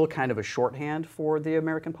it's still kind of a shorthand for the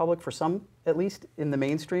American public, for some at least in the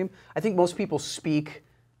mainstream. I think most people speak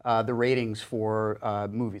the ratings for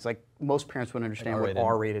movies. Like most parents would understand what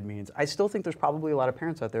R-rated means. I still think there's probably a lot of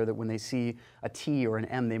parents out there that when they see a T or an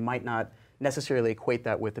M, they might not necessarily equate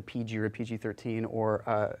that with a PG or a PG-13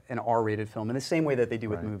 or an R-rated film in the same way that they do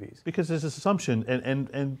with movies. Because there's this assumption,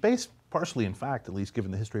 and based partially in fact, at least given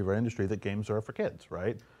the history of our industry, that games are for kids,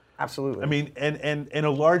 right? Absolutely. I mean, and in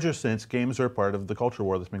a larger sense, games are part of the culture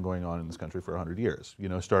war that's been going on in this country for 100 years. You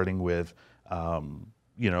know, starting with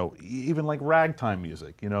you know, even like ragtime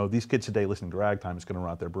music. You know, these kids today listening to ragtime is going to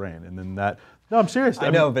rot their brain. And then that, no, I'm serious.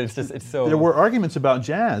 I know, but it's so... There were arguments about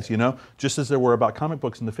jazz, you know, just as there were about comic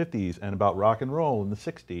books in the 50s and about rock and roll in the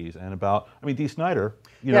 60s and about, I mean, Dee Snider,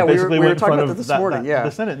 you know, basically went in front of the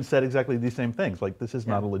Senate and said exactly these same things. Like, this is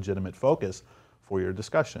not a legitimate focus for your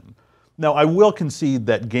discussion. Now, I will concede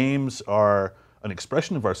that games are an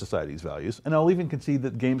expression of our society's values, and I'll even concede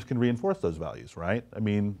that games can reinforce those values, right? I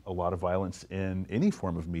mean, a lot of violence in any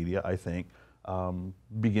form of media, I think,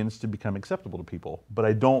 begins to become acceptable to people. But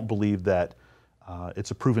I don't believe that it's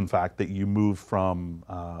a proven fact that you move from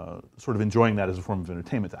sort of enjoying that as a form of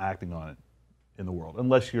entertainment to acting on it in the world,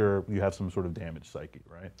 unless you have some sort of damaged psyche,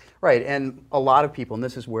 right? Right, and a lot of people, and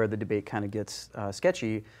this is where the debate kind of gets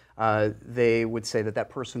sketchy, they would say that that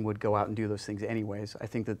person would go out and do those things anyways. I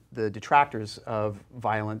think that the detractors of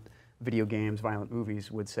violent video games, violent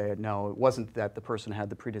movies would say, no, it wasn't that the person had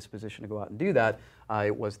the predisposition to go out and do that.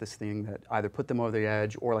 It was this thing that either put them over the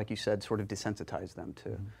edge or, like you said, sort of desensitized them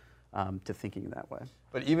to thinking that way.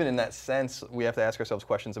 But even in that sense, we have to ask ourselves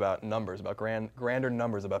questions about numbers, about grander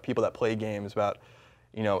numbers, about people that play games, about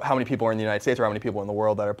how many people are in the United States or how many people in the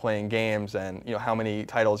world that are playing games, and how many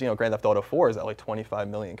titles. Grand Theft Auto 4 is at like 25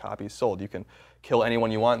 million copies sold. You can kill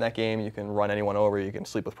anyone you want in that game. You can run anyone over. You can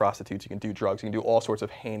sleep with prostitutes. You can do drugs. You can do all sorts of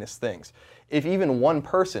heinous things. If even one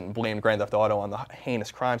person blamed Grand Theft Auto on the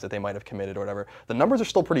heinous crimes that they might have committed or whatever, the numbers are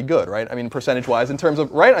still pretty good, right? I mean, percentage-wise, in terms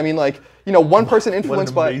of, right? I mean, like, one person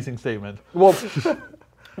influenced What by... an amazing statement. Well,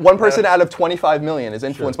 one person out of 25 million is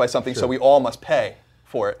influenced by something, so we all must pay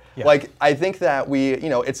for it. Yeah. Like, I think that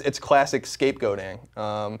it's classic scapegoating.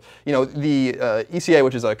 The ECA,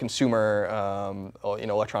 which is a consumer,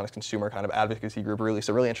 electronics consumer kind of advocacy group, released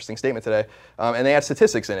a really interesting statement today, and they had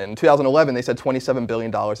statistics in it. In 2011, they said $27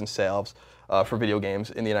 billion in sales for video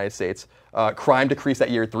games in the United States. Crime decreased that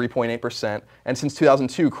year 3.8%, and since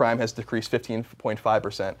 2002, crime has decreased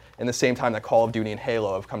 15.5%. In the same time that Call of Duty and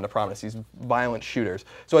Halo have come to prominence, these violent shooters.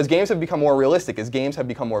 So as games have become more realistic, as games have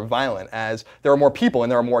become more violent, as there are more people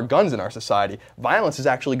and there are more guns in our society, violence is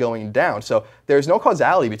actually going down. So there's no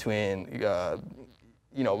causality between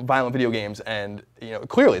violent video games and,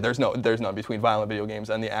 clearly there's none between violent video games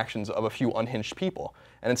and the actions of a few unhinged people.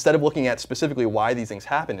 And instead of looking at specifically why these things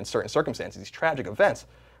happen in certain circumstances, these tragic events,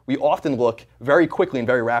 we often look very quickly and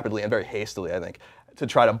very rapidly and very hastily, I think, to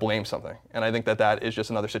try to blame something. And I think that is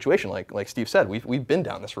just another situation. Like Steve said, we've been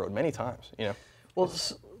down this road many times.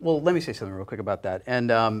 Well, let me say something real quick about that.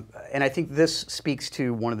 And I think this speaks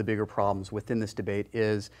to one of the bigger problems within this debate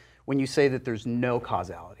is when you say that there's no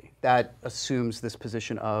causality. That assumes this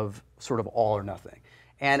position of sort of all or nothing.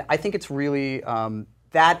 And I think it's really,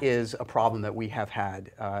 that is a problem that we have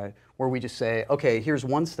had, where we just say, okay, here's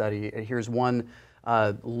one study, here's one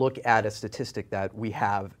look at a statistic that we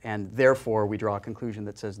have, and therefore we draw a conclusion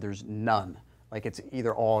that says there's none. Like it's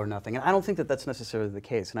either all or nothing. And I don't think that that's necessarily the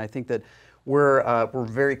case. And I think that we're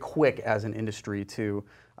very quick as an industry to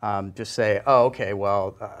just say, oh, okay,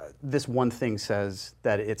 well, this one thing says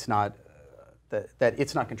that it's not that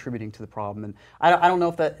it's not contributing to the problem. And I don't know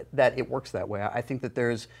if that it works that way. I think that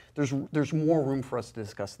there's more room for us to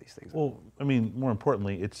discuss these things. Well, I mean, more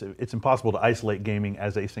importantly, it's impossible to isolate gaming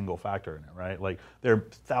as a single factor in it, right? Like there are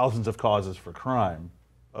thousands of causes for crime,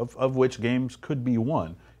 of which games could be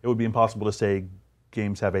one. It would be impossible to say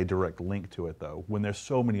games have a direct link to it, though, when there's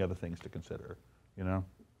so many other things to consider.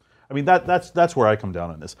 I mean, that's where I come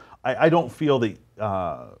down on this. I don't feel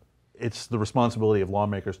that it's the responsibility of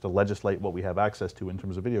lawmakers to legislate what we have access to in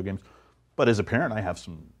terms of video games. But as a parent, I have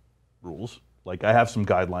some rules. Like I have some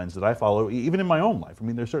guidelines that I follow, even in my own life. I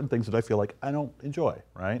mean, there's certain things that I feel like I don't enjoy,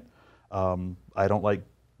 right? I don't like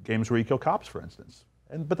games where you kill cops, for instance.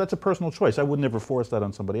 But that's a personal choice. I would never force that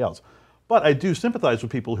on somebody else. But I do sympathize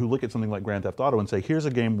with people who look at something like Grand Theft Auto and say, here's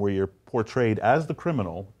a game where you're portrayed as the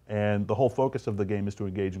criminal, and the whole focus of the game is to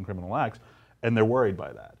engage in criminal acts, and they're worried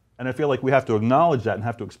by that. And I feel like we have to acknowledge that and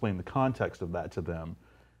have to explain the context of that to them.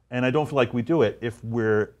 And I don't feel like we do it if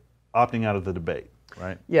we're opting out of the debate,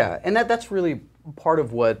 right? Yeah, and that's really part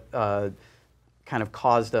of what kind of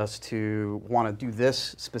caused us to want to do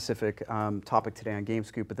this specific topic today on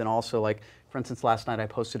GameScoop, but then also, like, for instance, last night I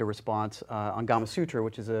posted a response on Gamasutra,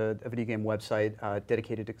 which is a video game website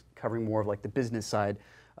dedicated to covering more of like the business side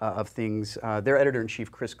of things. Their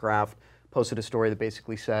editor-in-chief, Chris Graff, posted a story that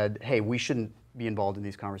basically said, hey, we shouldn't be involved in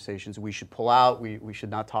these conversations. We should pull out. We should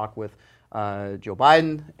not talk with Joe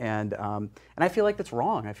Biden. And I feel like that's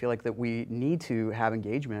wrong. I feel like that we need to have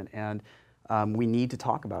engagement, and we need to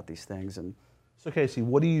talk about these things. And so, Casey,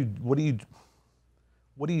 what do you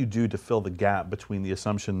do to fill the gap between the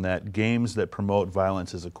assumption that games that promote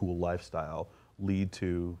violence as a cool lifestyle lead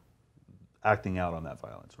to acting out on that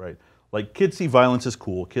violence, right? Like kids see violence as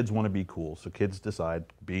cool, kids want to be cool, so kids decide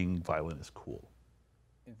being violent is cool.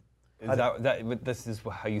 This is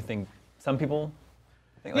how you think some people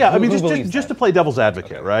think? Yeah, like, I mean, who just to play devil's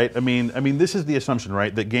advocate, Okay. right? I mean, this is the assumption,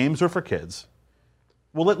 right, that games are for kids.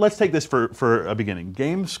 Well, let's take this for a beginning.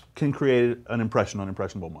 Games can create an impression on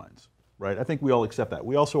impressionable minds, right? I think we all accept that.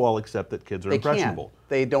 We also all accept that kids are they impressionable. can.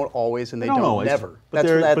 They don't always, and they don't don't always, never. But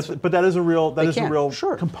that is a real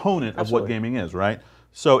Sure. component of Absolutely. what gaming is, right?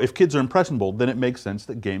 So if kids are impressionable, then it makes sense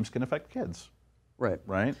that games can affect kids, Right.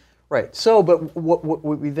 right? Right. So, but what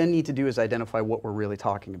we then need to do is identify what we're really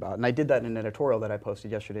talking about. And I did that in an editorial that I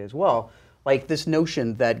posted yesterday as well. like this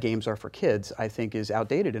notion that games are for kids, I think is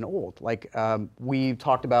outdated and old. Like we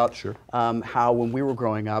talked about how when we were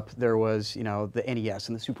growing up, there was the NES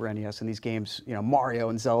and the Super NES and these games, Mario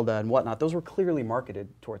and Zelda and whatnot. Those were clearly marketed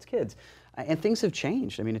towards kids. And things have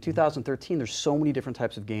changed. I mean, in 2013, there's so many different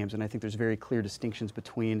types of games, and I think there's very clear distinctions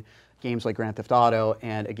between games like Grand Theft Auto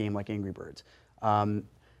and a game like Angry Birds.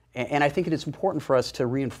 And I think it is important for us to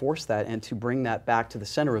reinforce that and to bring that back to the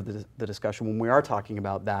center of the discussion when we are talking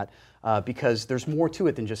about that, because there's more to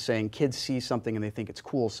it than just saying kids see something and they think it's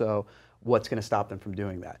cool, so what's going to stop them from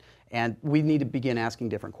doing that? And we need to begin asking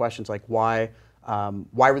different questions like why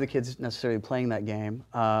were the kids necessarily playing that game?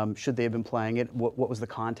 Should they have been playing it? What was the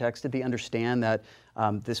context? Did they understand that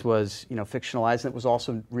this was fictionalized and it was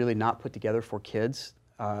also really not put together for kids?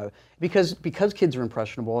 Because kids are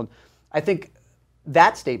impressionable, and I think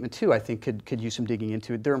that statement too, I think could use some digging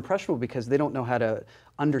into it. They're impressionable because they don't know how to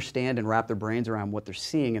understand and wrap their brains around what they're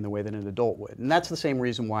seeing in the way that an adult would. And that's the same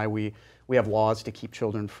reason why we have laws to keep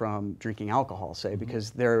children from drinking alcohol, say,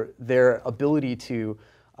 because their ability to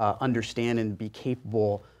understand and be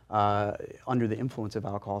capable under the influence of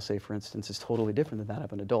alcohol, say, for instance, is totally different than that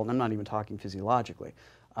of an adult. And I'm not even talking physiologically.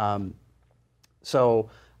 So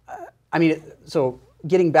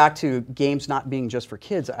getting back to games not being just for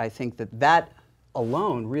kids, I think that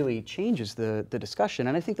alone really changes the discussion.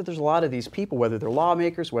 And I think that there's a lot of these people, whether they're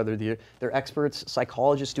lawmakers, whether they're experts,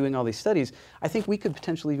 psychologists doing all these studies, I think we could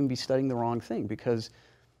potentially even be studying the wrong thing because,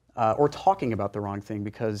 or talking about the wrong thing,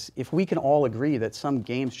 because if we can all agree that some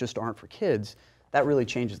games just aren't for kids, that really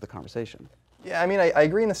changes the conversation. Yeah, I mean, I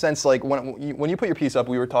agree in the sense, like, when you put your piece up,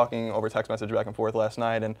 we were talking over text message back and forth last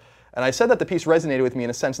night, and I said that the piece resonated with me in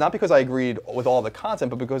a sense, not because I agreed with all the content,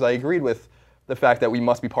 but because I agreed with the fact that we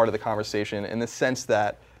must be part of the conversation in the sense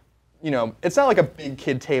that, it's not like a big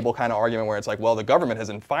kid table kind of argument where it's like, well, the government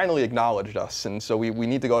hasn't finally acknowledged us, and so we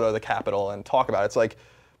need to go to the Capitol and talk about it. It's like,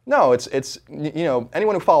 no, it's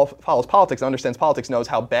anyone who follows politics and understands politics knows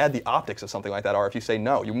how bad the optics of something like that are if you say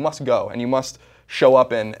no. You must go, and you must show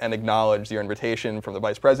up and acknowledge your invitation from the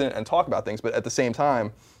vice president and talk about things. But at the same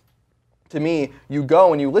time, to me, you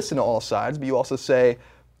go and you listen to all sides, but you also say,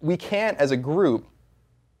 we can't, as a group,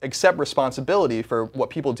 accept responsibility for what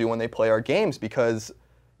people do when they play our games because,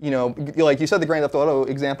 like you said, the Grand Theft Auto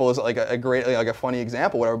example is like a great, like a funny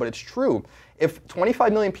example, whatever, but it's true. If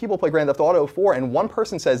 25 million people play Grand Theft Auto 4 and one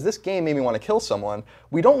person says, this game made me want to kill someone,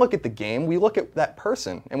 we don't look at the game, we look at that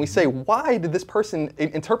person. And we say, why did this person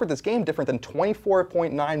interpret this game different than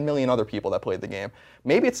 24.9 million other people that played the game?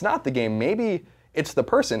 Maybe it's not the game, maybe it's the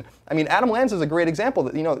person. I mean, Adam Lanza is a great example.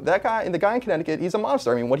 That that guy, the guy in Connecticut, he's a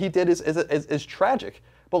monster. I mean, what he did is tragic.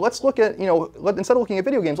 But let's look at, instead of looking at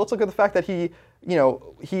video games, let's look at the fact that he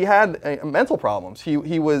had mental problems.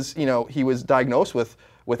 He was diagnosed with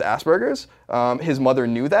Asperger's. His mother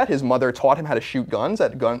knew that. His mother taught him how to shoot guns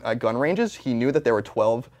at gun ranges. He knew that there were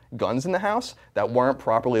 12 guns in the house that weren't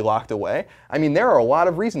properly locked away. I mean, there are a lot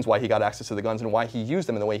of reasons why he got access to the guns and why he used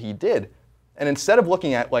them in the way he did. And instead of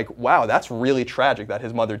looking at like, wow, that's really tragic that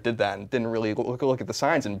his mother did that and didn't really look at the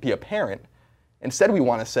signs and be a parent, instead we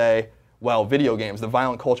want to say, well, video games, the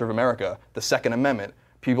violent culture of America, the Second Amendment,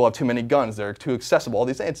 people have too many guns, they're too accessible, all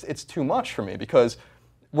these things. It's too much for me because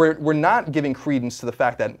we're not giving credence to the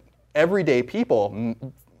fact that everyday people,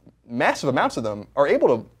 massive amounts of them, are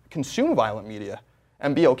able to consume violent media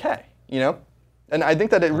and be okay, And I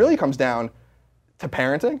think that it really comes down to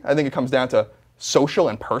parenting. I think it comes down to social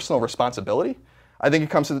and personal responsibility. I think it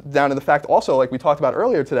comes down to the fact also, like we talked about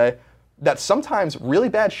earlier today, that sometimes really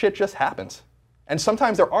bad shit just happens. And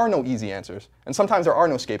sometimes there are no easy answers. And sometimes there are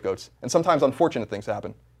no scapegoats. And sometimes unfortunate things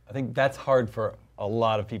happen. I think that's hard for a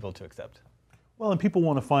lot of people to accept. Well, and people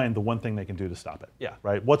want to find the one thing they can do to stop it. Yeah.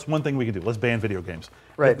 Right? What's one thing we can do? Let's ban video games.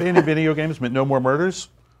 Right. If banning video games meant no more murders,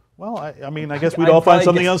 well, I mean, I guess we'd I'd all find probably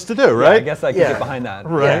something guess- else to do, Yeah, I right? guess I can Yeah. get behind that.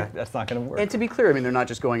 Right. Yeah, that's not going to work. And to be clear, I mean, they're not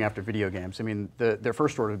just going after video games. I mean, their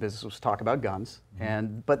first order of business was to talk about guns.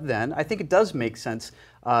 But then I think it does make sense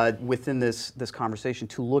within this conversation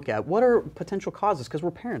to look at what are potential causes, because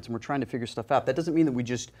we're parents and we're trying to figure stuff out. That doesn't mean that we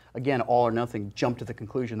just, again, all or nothing, jump to the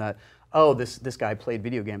conclusion that, oh, this guy played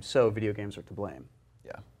video games, so video games are to blame.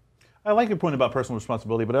 Yeah. I like your point about personal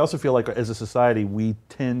responsibility, but I also feel like as a society, we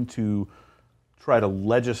tend to try to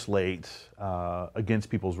legislate against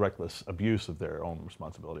people's reckless abuse of their own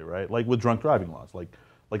responsibility, right? Like with drunk driving laws. Like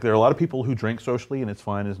there are a lot of people who drink socially and it's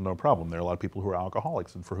fine, it's no problem. There are a lot of people who are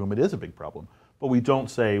alcoholics and for whom it is a big problem. But we don't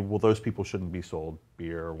say, well, those people shouldn't be sold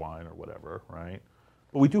beer or wine or whatever, right?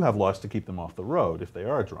 But we do have laws to keep them off the road if they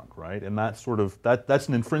are drunk, right? And that's sort of, that's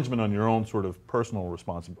an infringement on your own sort of personal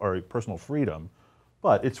personal freedom,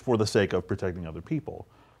 but it's for the sake of protecting other people.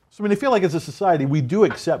 So I mean, I feel like as a society, we do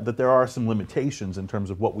accept that there are some limitations in terms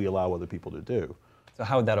of what we allow other people to do. So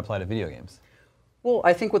how would that apply to video games? Well,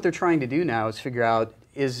 I think what they're trying to do now is figure out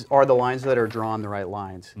are the lines that are drawn the right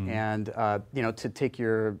lines, and to take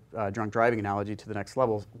your drunk driving analogy to the next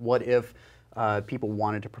level, what if people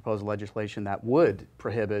wanted to propose legislation that would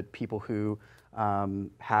prohibit people who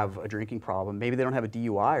have a drinking problem? Maybe they don't have a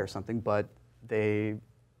DUI or something, but they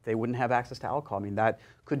wouldn't have access to alcohol. I mean, that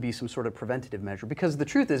could be some sort of preventative measure. Because the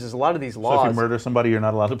truth is a lot of these laws... So if you murder somebody, you're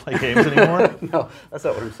not allowed to play games anymore? No, that's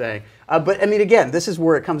not what I'm saying. But I mean, again, this is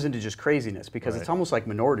where it comes into just craziness, because it's almost like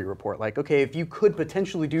Minority Report. Like, okay, if you could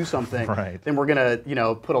potentially do something, then we're going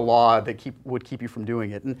to, put a law that would keep you from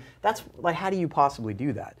doing it. And that's like, how do you possibly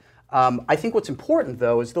do that? I think what's important,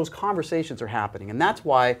 though, is those conversations are happening, and that's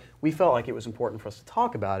why we felt like it was important for us to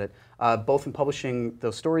talk about it, both in publishing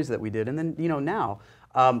those stories that we did, and then now.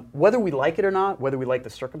 Whether we like it or not, whether we like the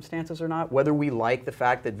circumstances or not, whether we like the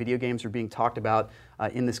fact that video games are being talked about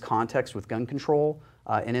in this context with gun control,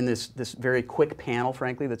 and in this very quick panel,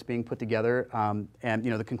 frankly, that's being put together, and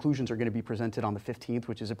the conclusions are going to be presented on the 15th,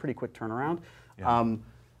 which is a pretty quick turnaround. Yeah.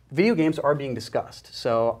 Video games are being discussed,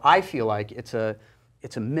 so I feel like it's a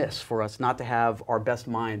miss for us not to have our best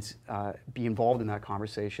minds be involved in that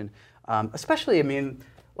conversation. Especially, I mean,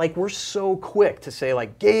 like, we're so quick to say,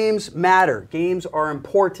 like, games matter, games are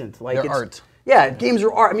important. Like, they're art. Yeah, games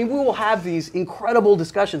are art. I mean, we will have these incredible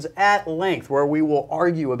discussions at length where we will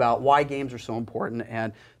argue about why games are so important,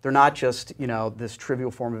 and they're not just, this trivial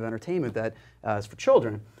form of entertainment that is for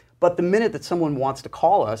children. But the minute that someone wants to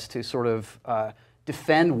call us to sort of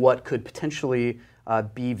defend what could potentially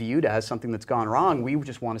be viewed as something that's gone wrong, we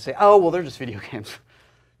just want to say, oh, well, they're just video games.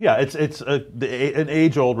 Yeah, it's an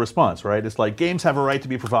age-old response, right? It's like, games have a right to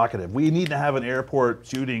be provocative. We need to have an airport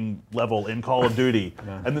shooting level in Call of Duty.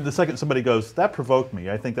 And then the second somebody goes, that provoked me,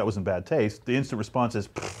 I think that was in bad taste, the instant response is,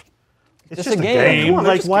 it's just a game.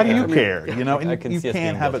 Like, why do you care? And you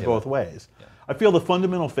can't have it both ways. Yeah. I feel the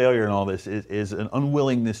fundamental failure in all this is an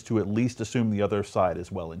unwillingness to at least assume the other side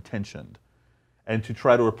is well-intentioned and to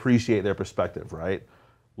try to appreciate their perspective, right?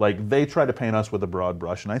 Like, they try to paint us with a broad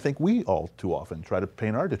brush, and I think we all too often try to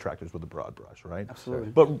paint our detractors with a broad brush, right? Absolutely.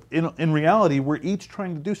 But in reality, we're each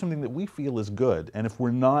trying to do something that we feel is good, and if we're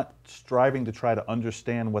not striving to try to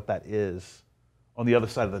understand what that is on the other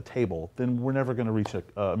side of the table, then we're never going to reach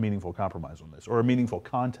a meaningful compromise on this, or a meaningful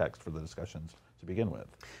context for the discussions to begin with.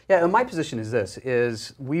 Yeah, and my position is this,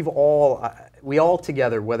 we all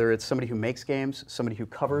together, whether it's somebody who makes games, somebody who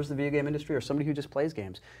covers the video game industry, or somebody who just plays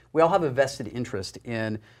games, we all have a vested interest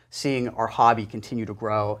in seeing our hobby continue to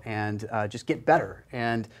grow and just get better.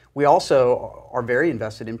 And we also are very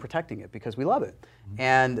invested in protecting it because we love it. Mm-hmm.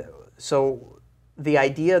 And so the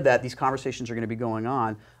idea that these conversations are going to be going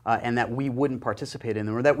on and that we wouldn't participate in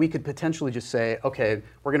them, or that we could potentially just say, okay,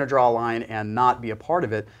 we're going to draw a line and not be a part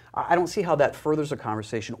of it, I don't see how that furthers a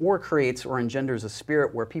conversation or creates or engenders a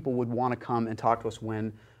spirit where people would want to come and talk to us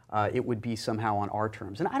when it would be somehow on our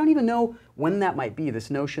terms. And I don't even know when that might be,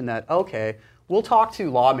 this notion that, okay, we'll talk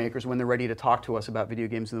to lawmakers when they're ready to talk to us about video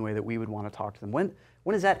games in the way that we would want to talk to them. When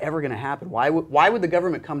is that ever going to happen? Why would the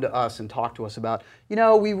government come to us and talk to us about,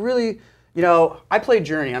 we really... I played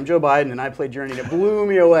Journey. I'm Joe Biden, and I played Journey, and it blew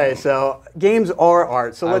me away. So games are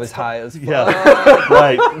art. So I let's was high as fuck. Yeah,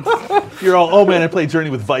 right. You're all, oh man, I played Journey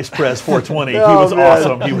with Vice Press 420. He was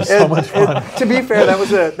awesome. He was so much fun. To be fair,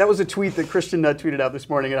 that was a tweet that Christian tweeted out this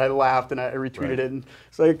morning, and I laughed and I retweeted it, and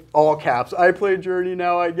it's like all caps. I played Journey,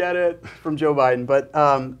 now I get it, from Joe Biden. But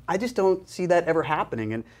I just don't see that ever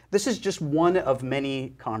happening, and this is just one of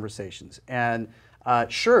many conversations. And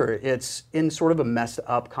sure, it's in sort of a messed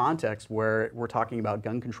up context where we're talking about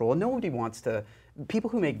gun control, and nobody wants to, people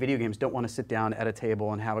who make video games don't want to sit down at a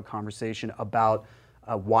table and have a conversation about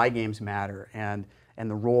why games matter and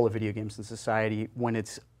the role of video games in society when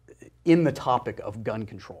it's in the topic of gun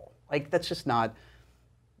control. Like, that's not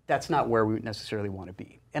where we necessarily want to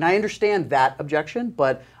be. And I understand that objection,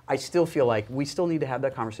 but I still feel like we still need to have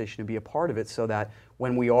that conversation and be a part of it so that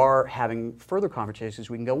when we are having further conversations,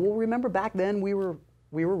 we can go, well, remember back then we were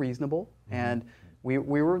reasonable, and we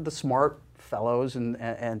were the smart fellows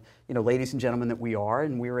and ladies and gentlemen that we are,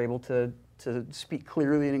 and we were able to speak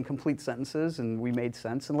clearly and in complete sentences, and we made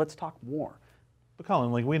sense, and let's talk more. But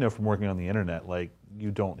Colin, like, we know from working on the internet, like,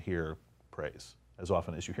 you don't hear praise as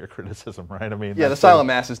often as you hear criticism, right? I mean, yeah, the silent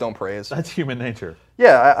masses don't praise. That's human nature.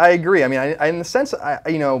 Yeah, I agree. I mean, I in the sense,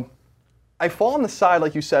 I fall on the side,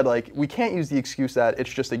 like you said, like, we can't use the excuse that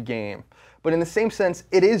it's just a game. But in the same sense,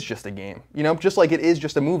 it is just a game. Just like it is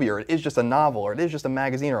just a movie, or it is just a novel, or it is just a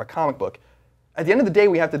magazine or a comic book. At the end of the day,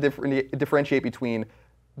 we have to differentiate between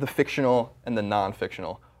the fictional and the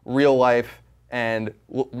non-fictional, real life and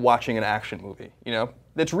watching an action movie. You know,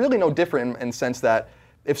 it's really no different in the sense that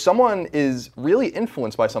if someone is really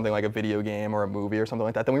influenced by something like a video game or a movie or something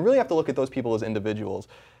like that, then we really have to look at those people as individuals.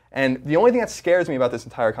 And the only thing that scares me about this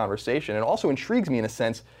entire conversation, and also intrigues me in a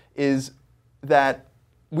sense, is that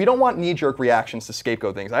we don't want knee-jerk reactions to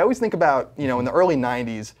scapegoat things. I always think about, you know, in the early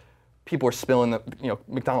 90s, people were spilling the, you know,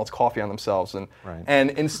 McDonald's coffee on themselves, and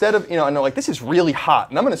instead of, you know, and they're like, this is really hot,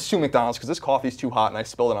 and I'm going to sue McDonald's because this coffee's too hot and I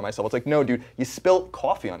spilled it on myself. It's like, no, dude, you spilled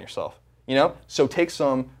coffee on yourself, you know? So take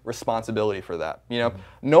some responsibility for that, you know?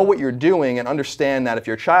 Know what you're doing and understand that if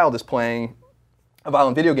your child is playing a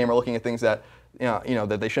violent video game or looking at things that, you know,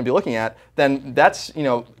 that they shouldn't be looking at, then that's, you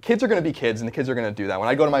know, kids are going to be kids, and the kids are going to do that. When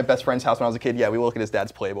I go to my best friend's house when I was a kid, yeah, we would look at his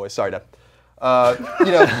dad's Playboy. Sorry, Dad.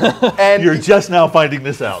 You know, and you're just now finding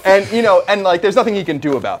this out. And you know, and like, there's nothing he can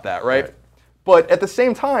do about that, right? But at the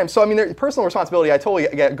same time, so I mean, personal responsibility, I totally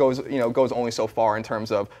get goes only so far in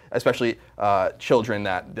terms of, especially children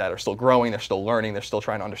that are still growing, they're still learning, they're still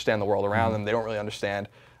trying to understand the world around them. They don't really understand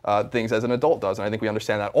things as an adult does, and I think we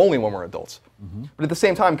understand that only when we're adults. But at the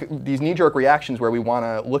same time, these knee-jerk reactions where we want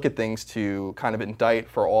to look at things to kind of indict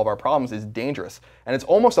for all of our problems is dangerous, and it's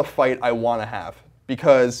almost a fight I want to have,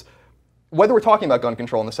 because whether we're talking about gun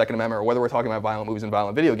control in the Second Amendment or whether we're talking about violent movies and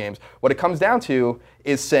violent video games, what it comes down to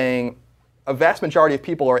is saying a vast majority of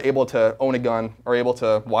people are able to own a gun, are able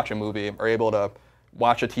to watch a movie, are able to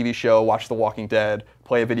watch a TV show, watch The Walking Dead,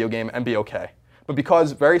 play a video game, and be okay. But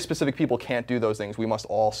because very specific people can't do those things, we must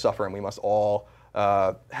all suffer, and we must all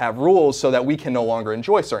have rules so that we can no longer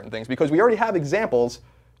enjoy certain things. Because we already have examples,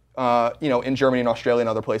 you know, in Germany and Australia and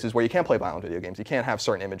other places where you can't play violent video games. You can't have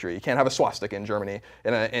certain imagery. You can't have a swastika in Germany,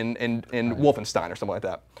 in Wolfenstein or something like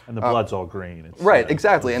that. And the blood's all green. It's, right,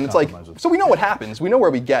 exactly. And it's like, so we know what happens. We know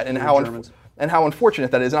where we get, and how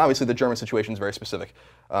unfortunate that is. And obviously the German situation is very specific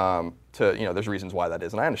to, you know, there's reasons why that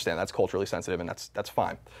is. And I understand that's culturally sensitive, and that's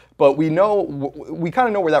fine. But we know, we kind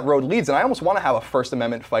of know where that road leads. And I almost want to have a First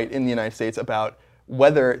Amendment fight in the United States about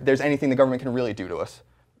whether there's anything the government can really do to us.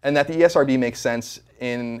 And that the ESRB makes sense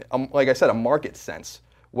in, like I said, a market sense,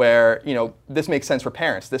 where, you know, this makes sense for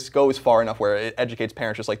parents. This goes far enough where it educates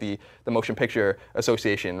parents, just like the Motion Picture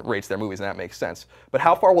Association rates their movies, and that makes sense. But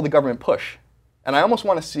how far will the government push? And I almost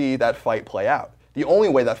want to see that fight play out. The only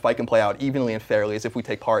way that fight can play out evenly and fairly is if we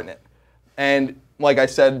take part in it. And like I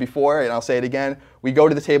said before, and I'll say it again, we go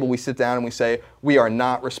to the table, we sit down, and we say, we are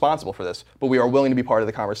not responsible for this, but we are willing to be part of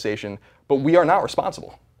the conversation, but we are not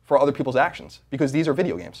responsible for other people's actions, because these are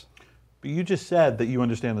video games. But you just said that you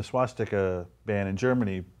understand the swastika ban in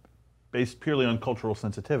Germany based purely on cultural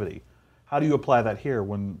sensitivity. How do you apply that here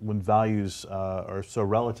when values are so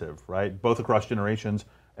relative, right? Both across generations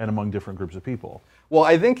and among different groups of people. Well,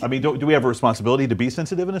 I think... I mean, do we have a responsibility to be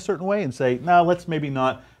sensitive in a certain way and say, no, let's maybe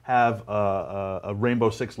not have a Rainbow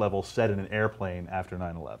Six level set in an airplane after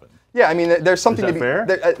 9/11? Yeah, I mean, there's something to be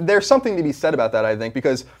fair? There's something to be said about that, I think,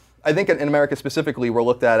 because I think in America specifically, we're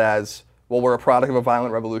looked at as, well, we're a product of a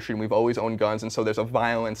violent revolution. We've always owned guns, and so there's a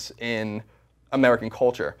violence in American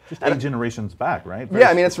culture. Just 8 generations back, right? Yeah,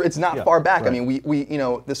 I mean, it's not far back. Right. I mean, we you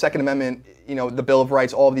know, the Second Amendment, you know, the Bill of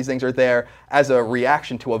Rights, all of these things are there as a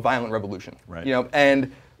reaction to a violent revolution. Right. You know,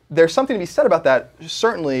 and there's something to be said about that,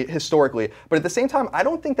 certainly historically. But at the same time, I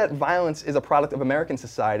don't think that violence is a product of American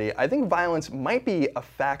society. I think violence might be a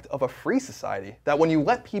fact of a free society. That when you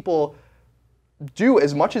let people do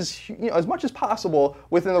as much as possible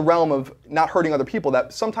within the realm of not hurting other people,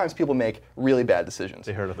 that sometimes people make really bad decisions.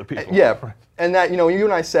 They hurt other people. Yeah, and that, you know, you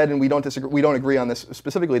and I said, and we don't agree on this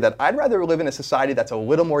specifically, that I'd rather live in a society that's a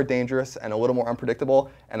little more dangerous and a little more unpredictable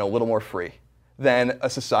and a little more free than a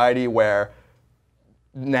society where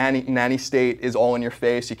nanny state is all in your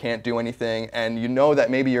face, you can't do anything, and you know that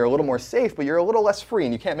maybe you're a little more safe, but you're a little less free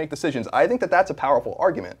and you can't make decisions. I think that that's a powerful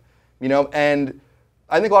argument, you know, and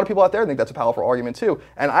I think a lot of people out there think that's a powerful argument too.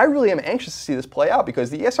 And I really am anxious to see this play out, because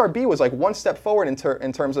the ESRB was like one step forward in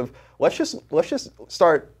terms of let's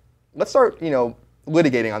start you know,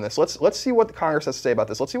 litigating on this. Let's see what the Congress has to say about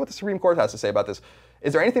this. Let's see what the Supreme Court has to say about this.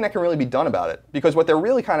 Is there anything that can really be done about it? Because what they're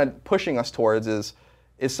really kind of pushing us towards is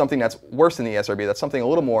something that's worse than the ESRB. That's something a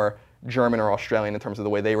little more German or Australian in terms of the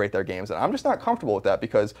way they rate their games. And I'm just not comfortable with that,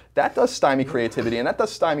 because that does stymie creativity and that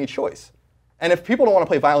does stymie choice. And if people don't want to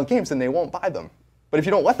play violent games, then they won't buy them. But if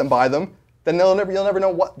you don't let them buy them, then you'll never know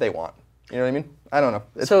what they want. You know what I mean? I don't know.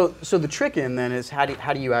 So the trick in then is how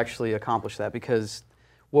do you actually accomplish that? Because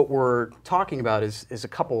what we're talking about is a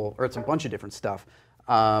couple, or it's a bunch of different stuff.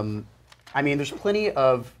 I mean, there's plenty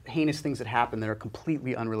of heinous things that happen that are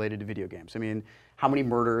completely unrelated to video games. I mean, how many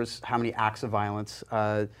murders, how many acts of violence?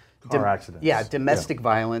 Car accidents. Yeah, domestic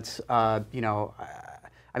violence. You know,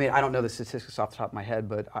 I mean, I don't know the statistics off the top of my head,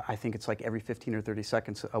 but I think it's like every 15 or 30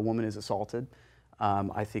 seconds a woman is assaulted.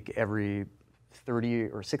 I think every 30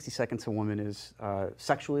 or 60 seconds a woman is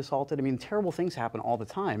sexually assaulted. I mean, terrible things happen all the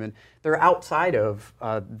time, and they're outside of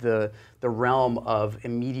the realm of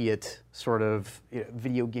immediate sort of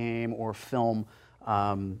video game or film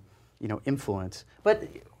influence. But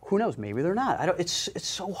who knows? Maybe they're not. I don't. It's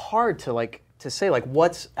so hard to say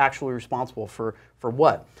what's actually responsible for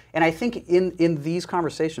what. And I think in these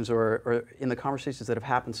conversations or in the conversations that have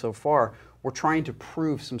happened so far, we're trying to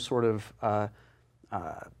prove some sort of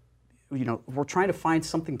we're trying to find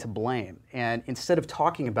something to blame. And instead of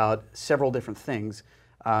talking about several different things,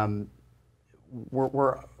 and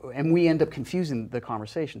we end up confusing the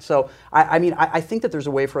conversation. So I think that there's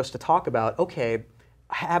a way for us to talk about, okay,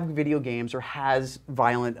 have video games or has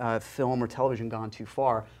violent film or television gone too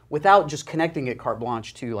far without just connecting it carte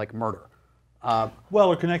blanche to like murder.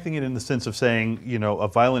 Well, or connecting it in the sense of saying, a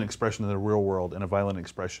violent expression in the real world and a violent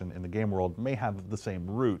expression in the game world may have the same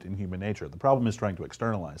root in human nature. The problem is trying to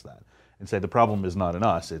externalize that and say the problem is not in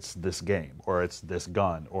us, it's this game, or it's this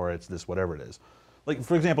gun, or it's this whatever it is. Like,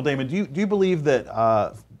 for example, Damon, do you believe that,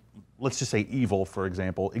 let's just say evil, for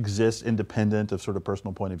example, exists independent of sort of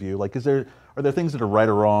personal point of view? Like, are there things that are right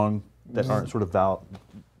or wrong that aren't sort of valid?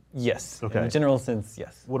 Yes. Okay. In a general sense,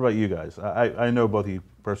 yes. What about you guys? I know both of you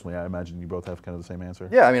personally. I imagine you both have kind of the same answer.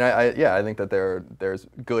 Yeah, I mean, I think that there's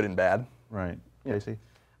good and bad. Right. Casey?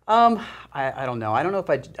 I don't know. I don't know if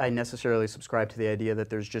I necessarily subscribe to the idea that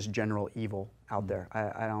there's just general evil out there.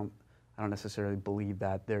 I don't necessarily believe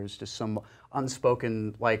that there's just some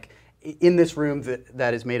unspoken, like, in this room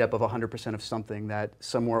that is made up of 100% of something that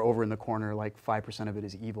somewhere over in the corner, like 5% of it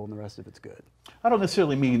is evil and the rest of it's good. I don't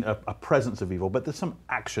necessarily mean a presence of evil, but that some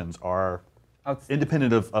actions are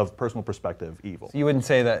independent of personal perspective evil. So you wouldn't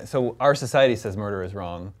say that, so our society says murder is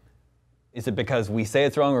wrong. Is it because we say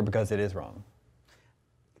it's wrong or because it is wrong?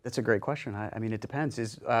 That's a great question. I mean, it depends.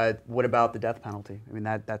 What about the death penalty? I mean,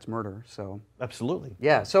 that's murder. So absolutely.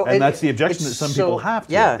 Yeah. So and that's the objection that some people have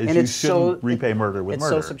to. Yeah, is and you it's shouldn't repay murder with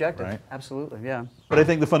murder. It's so subjective. Right? Absolutely. Yeah. But I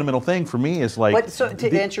think the fundamental thing for me is like. But so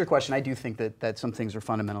to answer your question, I do think that some things are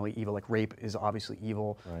fundamentally evil. Like rape is obviously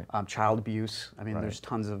evil. Right. Child abuse. I mean, there's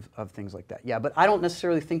tons of things like that. Yeah. But I don't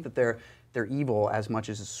necessarily think that they're evil as much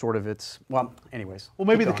as sort of anyways. Well,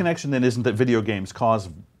 maybe the connection then isn't that video games cause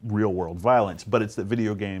real world violence, but it's that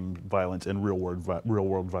video game violence and real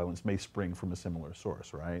world violence may spring from a similar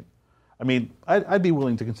source, right? I mean, I'd be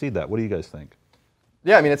willing to concede that. What do you guys think?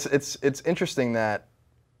 Yeah, I mean, it's interesting that,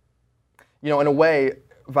 in a way,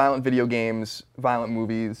 violent video games, violent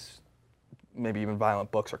movies, maybe even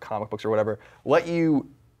violent books or comic books or whatever, let you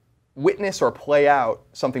witness or play out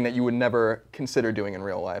something that you would never consider doing in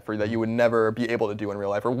real life, or that you would never be able to do in real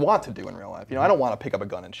life, or want to do in real life. I don't want to pick up a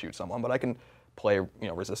gun and shoot someone, but I can play,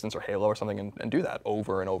 Resistance or Halo or something and do that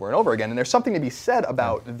over and over and over again. And there's something to be said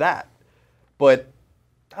about that. But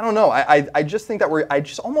I don't know. I just think that I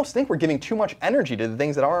just almost think we're giving too much energy to the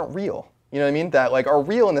things that aren't real. You know what I mean? That like are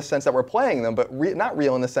real in the sense that we're playing them, but not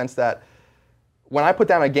real in the sense that when I put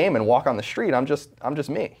down a game and walk on the street, I'm just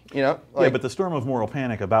me, yeah, but the storm of moral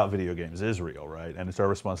panic about video games is real, right? And it's our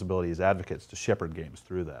responsibility as advocates to shepherd games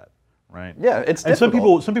through that, right? Yeah, it's and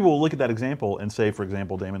difficult. some people will look at that example and say, for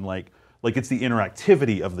example, Damon, like it's the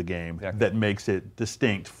interactivity of the game that makes it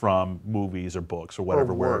distinct from movies or books or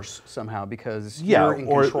whatever. Or worse somehow because yeah, you're in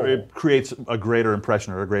or control. It creates a greater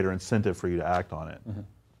impression or a greater incentive for you to act on it. Mm-hmm.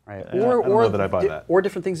 Right. I don't know that I buy that. Or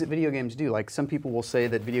different things that video games do. Like some people will say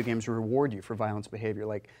that video games reward you for violent behavior.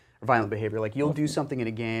 Like you'll do something in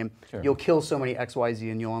a game, you'll kill so many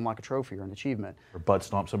XYZ, and you'll unlock a trophy or an achievement. Or butt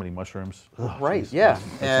stomp so many mushrooms. Ugh, right. geez, Yeah.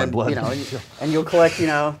 That's my blood. And you'll collect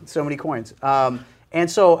so many coins.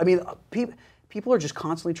 And so I mean, people are just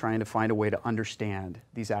constantly trying to find a way to understand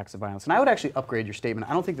these acts of violence. And I would actually upgrade your statement.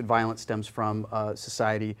 I don't think that violence stems from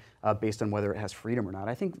society based on whether it has freedom or not.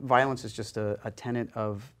 I think violence is just a tenet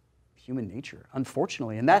of human nature,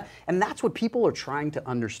 unfortunately. And that's what people are trying to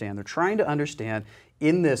understand. They're trying to understand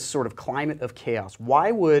in this sort of climate of chaos,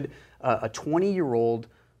 why would a 20-year-old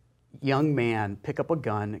young man pick up a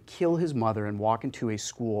gun, kill his mother, and walk into a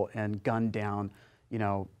school and gun down,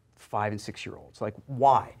 5 and 6-year-olds? Like,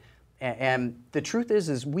 why? And the truth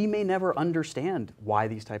is we may never understand why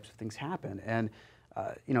these types of things happen. And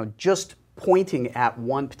just pointing at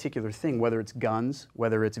one particular thing, whether it's guns,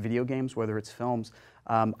 whether it's video games, whether it's films,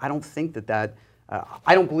 I don't think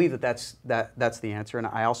I don't believe that's the answer, and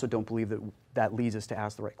I also don't believe that leads us to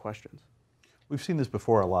ask the right questions. We've seen this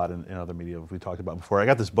before a lot in other media we talked about before. I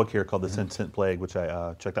got this book here called The Sentient Plague, which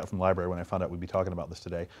I checked out from the library when I found out we'd be talking about this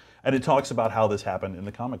today. And it talks about how this happened in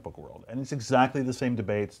the comic book world. And it's exactly the same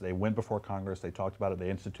debates. They went before Congress, they talked about it, they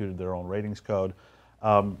instituted their own ratings code.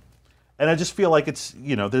 And I just feel like it's,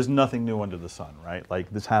 there's nothing new under the sun, right? Like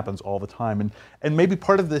this happens all the time. And maybe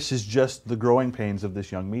part of this is just the growing pains of this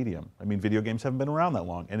young medium. I mean, video games haven't been around that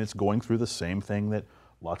long, and it's going through the same thing that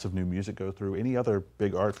lots of new music go through, any other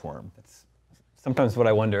big art form. Sometimes what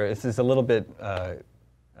I wonder, this is a little bit, this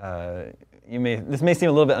may seem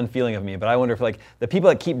a little bit unfeeling of me, but I wonder if like the people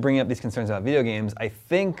that keep bringing up these concerns about video games, I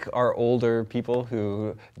think are older people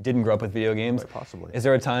who didn't grow up with video games. Quite possibly. Is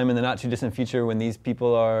there a time in the not too distant future when these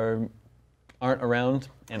people aren't around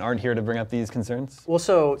and aren't here to bring up these concerns? Well,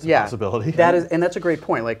 so a yeah, possibility. and that's a great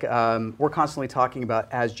point. Like we're constantly talking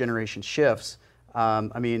about as generation shifts.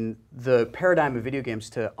 I mean, the paradigm of video games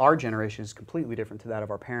to our generation is completely different to that of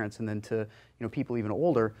our parents, and then to people even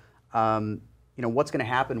older. What's going to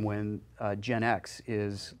happen when Gen X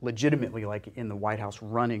is legitimately like in the White House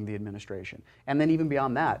running the administration, and then even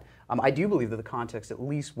beyond that, I do believe that the context at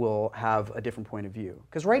least will have a different point of view.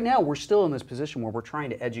 Because right now we're still in this position where we're trying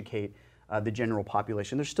to educate the general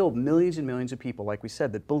population. There's still millions and millions of people, like we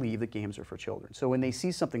said, that believe that games are for children. So when they see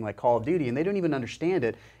something like Call of Duty and they don't even understand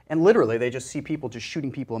it, and literally they just see people just shooting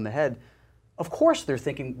people in the head, of course they're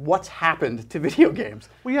thinking, what's happened to video games?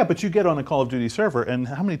 Well, yeah, but you get on a Call of Duty server, and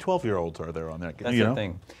how many 12-year-olds are there on there? That's the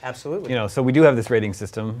thing. Absolutely. So we do have this rating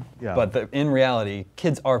system, Yeah. but in reality,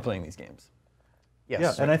 kids are playing these games.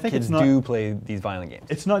 Yes. Yeah, and I think Kids it's not, do play these violent games.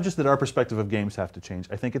 It's not just that our perspective of games have to change.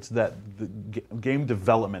 I think it's that the game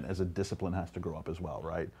development as a discipline has to grow up as well,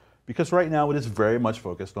 right? Because right now it is very much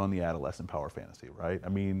focused on the adolescent power fantasy, right? I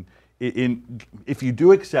mean, if you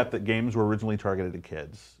do accept that games were originally targeted at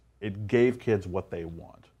kids, it gave kids what they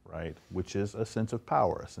want, right? Which is a sense of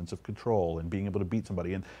power, a sense of control, and being able to beat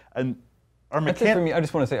somebody. And our That's it for me. I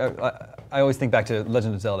just want to say, I always think back to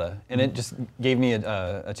Legend of Zelda, and it just gave me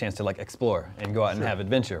a chance to like explore and go out and have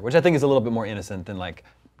adventure, which I think is a little bit more innocent than like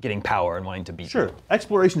getting power and wanting to beat Sure. people.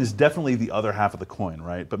 Exploration is definitely the other half of the coin,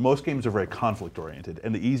 right? But most games are very conflict-oriented,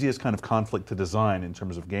 and the easiest kind of conflict to design in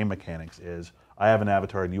terms of game mechanics is I have an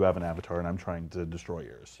avatar and you have an avatar, and I'm trying to destroy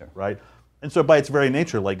yours, right? And so by its very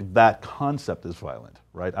nature, like that concept is violent,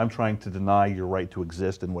 right? I'm trying to deny your right to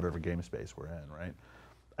exist in whatever game space we're in, right?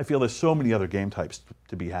 I feel there's so many other game types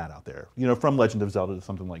to be had out there. From Legend of Zelda to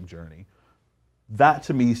something like Journey. That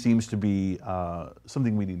to me seems to be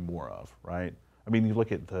something we need more of, right? I mean, you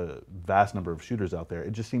look at the vast number of shooters out there,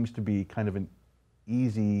 it just seems to be kind of an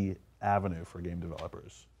easy avenue for game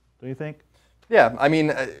developers. Don't you think? Yeah, I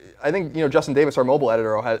mean, I think Justin Davis, our mobile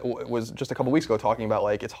editor, was just a couple weeks ago talking about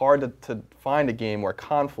like it's hard to find a game where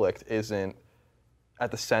conflict isn't at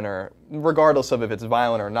the center, regardless of if it's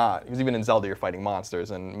violent or not. Because even in Zelda, you're fighting monsters,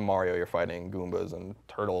 and Mario, you're fighting Goombas and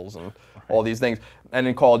turtles and all these things. And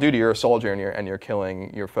in Call of Duty, you're a soldier and you're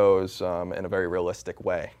killing your foes in a very realistic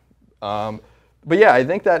way. But yeah, I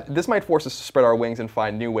think that this might force us to spread our wings and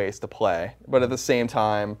find new ways to play. But at the same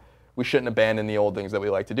time, we shouldn't abandon the old things that we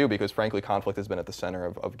like to do, because frankly, conflict has been at the center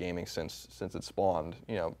of gaming since it spawned.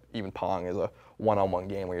 Even Pong is a one-on-one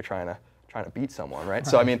game where you're trying to beat someone, right?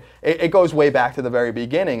 So I mean, it goes way back to the very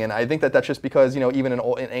beginning, and I think that that's just because even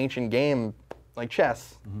an ancient game like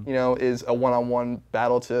chess, is a one-on-one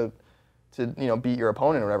battle to beat your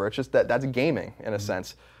opponent or whatever. It's just that's gaming in a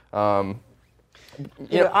sense. I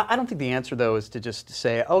don't think the answer, though, is to just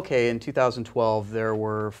say, okay, in 2012 there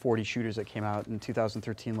were 40 shooters that came out. In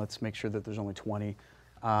 2013, let's make sure that there's only 20.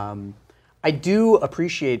 I do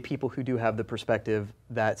appreciate people who do have the perspective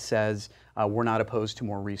that says we're not opposed to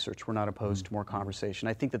more research, we're not opposed to more conversation.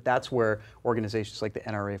 I think that that's where organizations like the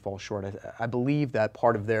NRA fall short. I believe that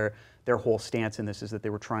part of their whole stance in this is that they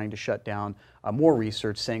were trying to shut down more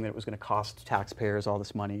research, saying that it was going to cost taxpayers all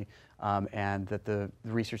this money, and that the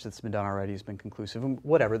research that's been done already has been conclusive. And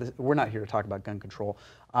whatever, we're not here to talk about gun control,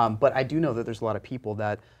 but I do know that there's a lot of people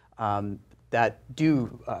that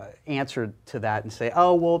do answer to that and say,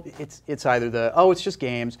 oh, well, it's either it's just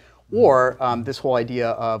games, or this whole idea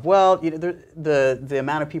of, well, the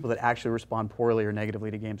amount of people that actually respond poorly or negatively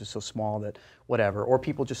to games is so small that whatever, or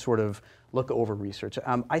people just sort of look over research.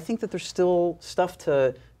 I think that there's still stuff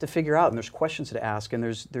to figure out, and there's questions to ask, and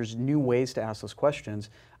there's new ways to ask those questions.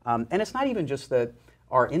 And it's not even just that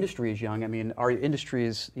our industry is young. I mean, our industry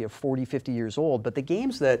is 40, 50 years old, but the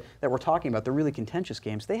games that we're talking about, the really contentious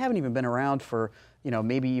games, they haven't even been around for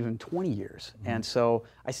maybe even 20 years. Mm-hmm. And so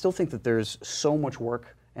I still think that there's so much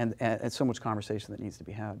work and so much conversation that needs to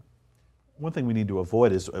be had. One thing we need to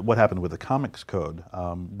avoid is what happened with the Comics Code,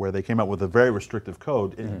 where they came out with a very restrictive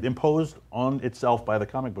code imposed on itself by the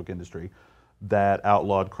comic book industry that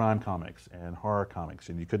outlawed crime comics and horror comics,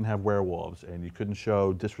 and you couldn't have werewolves, and you couldn't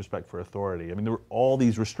show disrespect for authority. I mean, there were all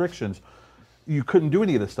these restrictions. You couldn't do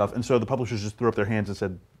any of this stuff, and so the publishers just threw up their hands and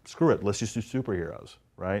said, screw it, let's just do superheroes,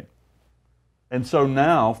 right? And so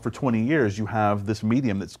now, for 20 years, you have this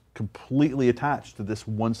medium that's completely attached to this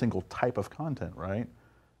one single type of content, right?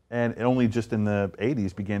 And it only just in the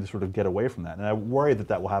 80s began to sort of get away from that. And I worry that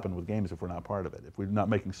that will happen with games if we're not part of it, if we're not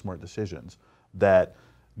making smart decisions, that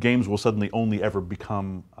games will suddenly only ever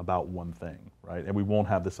become about one thing, right? And we won't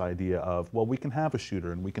have this idea of, well, we can have a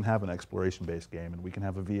shooter, and we can have an exploration-based game, and we can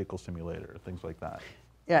have a vehicle simulator, things like that.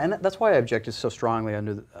 Yeah, and that's why I objected so strongly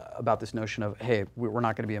about this notion of, hey, we're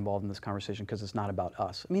not going to be involved in this conversation because it's not about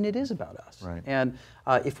us. I mean, it is about us. Right. And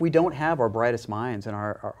if we don't have our brightest minds and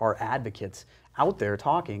our advocates out there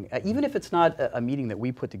talking, even if it's not a meeting that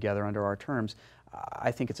we put together under our terms,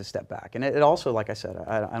 I think it's a step back. And it also, like I said,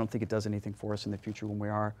 I don't think it does anything for us in the future when we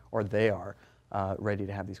are, or they are, ready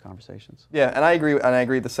to have these conversations. Yeah, and I agree. And I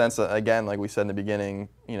agree with the sense that, again, like we said in the beginning,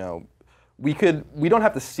 you know, we don't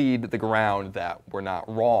have to cede the ground that we're not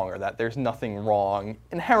wrong or that there's nothing wrong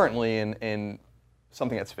inherently in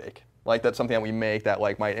something that's fake. Like that's something that we make that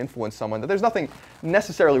like might influence someone. That there's nothing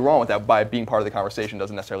necessarily wrong with that. By being part of the conversation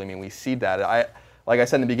doesn't necessarily mean we cede that. Like I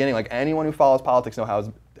said in the beginning, like anyone who follows politics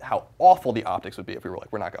knows how awful the optics would be if we were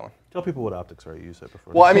like, we're not going. Tell people what optics are. You said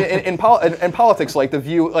before. Well, I mean, in politics, like the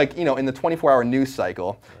view, like, you know, in the 24-hour news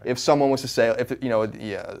cycle, right. If someone was to say, if, you know,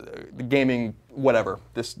 the gaming, whatever,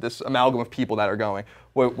 this amalgam of people that are going,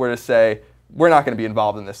 were to say, we're not going to be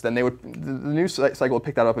involved in this, then the news cycle would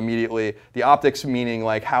pick that up immediately. The optics meaning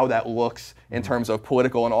like how that looks in terms of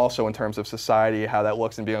political and also in terms of society, how that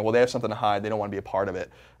looks and being like, well, they have something to hide, they don't want to be a part of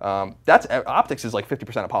it. Optics is like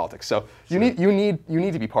 50% of politics. So sure. you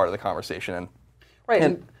need to be part of the conversation. Right.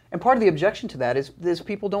 And part of the objection to that is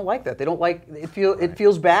people don't like that. They don't like it. It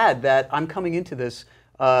feels bad that I'm coming into this.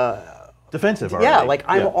 Defensive already. Yeah, like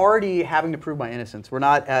I'm already having to prove my innocence. We're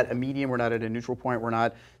not at a medium, we're not at a neutral point, we're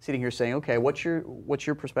not sitting here saying, okay, what's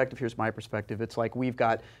your perspective, here's my perspective. It's like we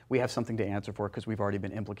have something to answer for because we've already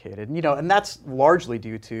been implicated. And, you know, and that's largely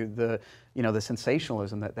due to the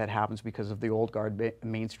sensationalism that happens because of the old guard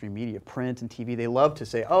mainstream media, print and TV. They love to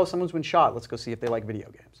say, oh, someone's been shot, let's go see if they like video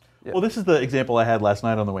games. Yeah. Well, this is the example I had last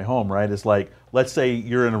night on the way home, right? It's like, let's say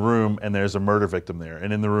you're in a room and there's a murder victim there.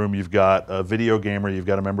 And in the room, you've got a video gamer, you've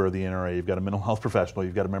got a member of the NRA, you've got a mental health professional,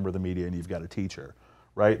 you've got a member of the media, and you've got a teacher,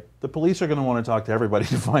 right? The police are going to want to talk to everybody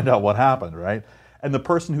to find out what happened, right? And the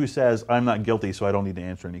person who says, I'm not guilty, so I don't need to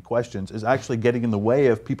answer any questions, is actually getting in the way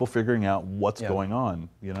of people figuring out what's going on,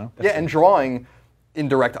 you know? Yeah, and drawing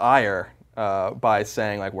indirect ire. By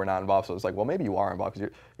saying like we're not involved, so it's like, well, maybe you are involved because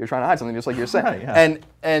you're trying to hide something, just like you're saying. Right, yeah.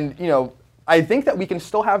 And you know, I think that we can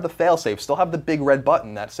still have the fail-safe, still have the big red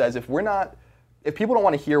button that says if people don't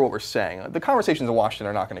want to hear what we're saying, the conversations in Washington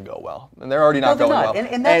are not going to go well, and they're already not going well.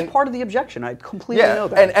 And that's part of the objection. I completely know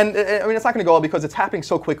that. And I mean, it's not going to go well because it's happening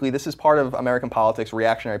so quickly. This is part of American politics,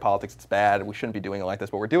 reactionary politics. It's bad. We shouldn't be doing it like this,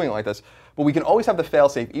 but we're doing it like this. But we can always have the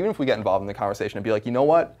fail-safe, even if we get involved in the conversation, and be like, you know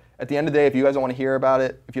what? At the end of the day, if you guys don't want to hear about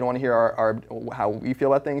it, if you don't want to hear how we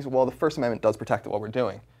feel about things, well, the First Amendment does protect what we're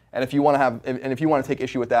doing. And if you want to take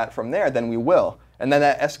issue with that from there, then we will. And then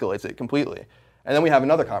that escalates it completely. And then we have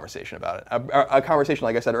another conversation about it, a conversation,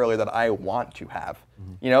 like I said earlier, that I want to have,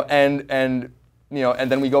 you know, and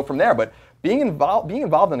then we go from there. But being involved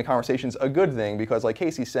in the conversation is a good thing because, like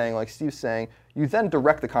Casey's saying, like Steve's saying, you then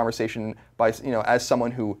direct the conversation by, you know, as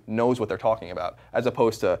someone who knows what they're talking about, as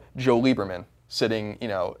opposed to Joe Lieberman sitting, you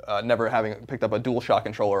know, never having picked up a DualShock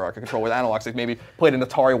controller or a controller with analog sticks, maybe played an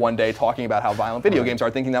Atari one day, talking about how violent video games are,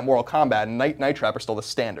 thinking that Mortal Kombat and Night Trap are still the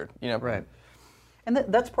standard, you know. Right. And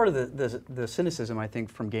that's part of the cynicism, I think,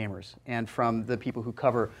 from gamers and from the people who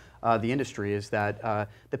cover the industry is that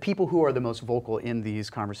the people who are the most vocal in these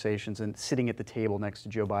conversations and sitting at the table next to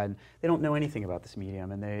Joe Biden, they don't know anything about this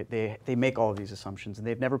medium, and they make all of these assumptions, and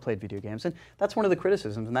they've never played video games. And that's one of the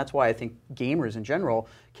criticisms, and that's why I think gamers in general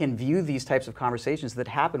can view these types of conversations that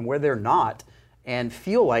happen where they're not and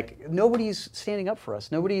feel like nobody's standing up for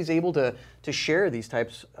us. Nobody's able to share these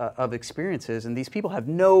types of experiences, and these people have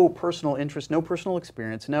no personal interest, no personal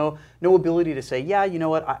experience, no ability to say, yeah, you know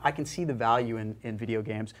what, I can see the value in video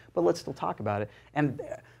games, but let's still talk about it. And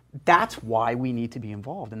that's why we need to be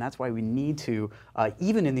involved, and that's why we need to,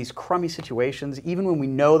 even in these crummy situations, even when we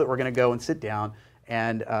know that we're going to go and sit down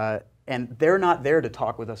and and they're not there to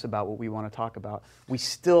talk with us about what we want to talk about.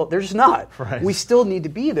 They're just not. Right. We still need to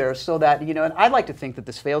be there so that, and I'd like to think that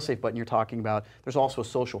this fail-safe button you're talking about, there's also a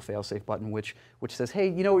social fail-safe button which says, hey,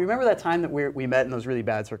 remember that time that we met in those really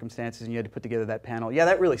bad circumstances and you had to put together that panel? Yeah,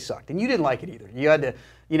 that really sucked. And you didn't like it either. You had to,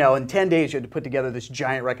 in 10 days you had to put together this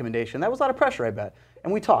giant recommendation. That was a lot of pressure, I bet.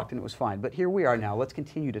 And we talked and it was fine. But here we are now. Let's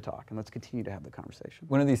continue to talk and let's continue to have the conversation.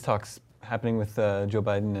 When are these talks happening with Joe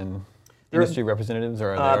Biden and industry representatives,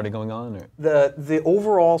 or are they already going on? Or? The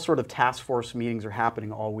overall sort of task force meetings are happening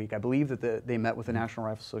all week. I believe that they met with the National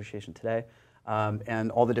Rifle Association today, and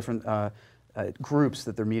all the different groups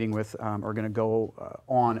that they're meeting with are going to go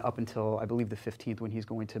on up until, I believe, the 15th, when he's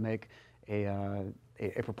going to make a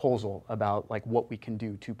proposal about what we can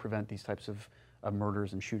do to prevent these types of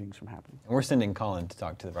murders and shootings from happening. And we're sending Colin to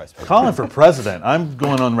talk to the Vice President. Colin for president. I'm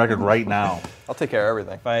going on record right now. I'll take care of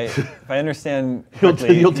everything. If I understand You'll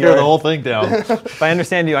correctly, tear the whole thing down. If I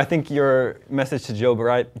understand you, I think your message to Joe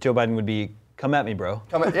Biden would be, come at me, bro.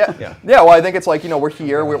 Yeah. Well, I think it's we're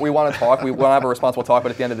here. We want to talk. We want to have a responsible talk.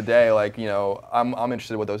 But at the end of the day, I'm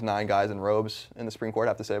interested in what those 9 guys in robes in the Supreme Court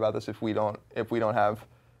have to say about this. If we don't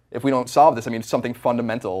solve this, it's something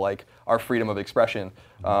fundamental like our freedom of expression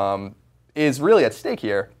is really at stake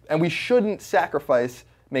here, and we shouldn't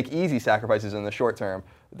make easy sacrifices in the short term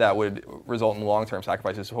that would result in long-term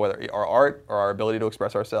sacrifices, whether our art or our ability to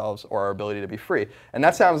express ourselves or our ability to be free. And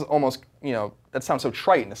that sounds almost, that sounds so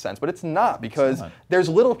trite in a sense, but it's not, because there's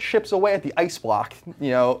little chips away at the ice block,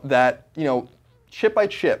 that, chip by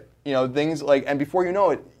chip, things and before you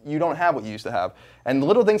know it, you don't have what you used to have. And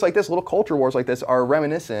little things like this, little culture wars like this, are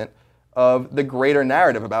reminiscent of the greater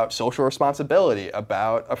narrative about social responsibility,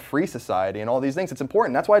 about a free society, and all these things. It's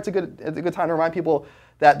important. That's why it's a good time to remind people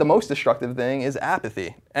that the most destructive thing is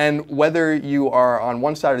apathy. And whether you are on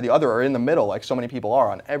one side or the other, or in the middle, like so many people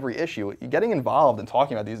are on every issue, getting involved and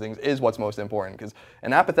talking about these things is what's most important. Because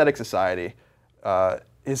an apathetic society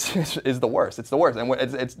is the worst. It's the worst. And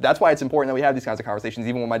that's why it's important that we have these kinds of conversations.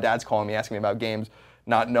 Even when my dad's calling me, asking me about games,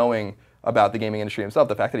 not knowing about the gaming industry himself,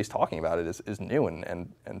 the fact that he's talking about it is new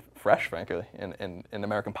and fresh, frankly, in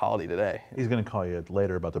American polity today. He's going to call you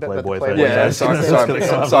later about the Playboy thing. Yeah, sorry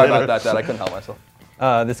about that. I couldn't help myself.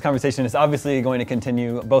 This conversation is obviously going to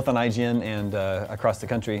continue both on IGN and across the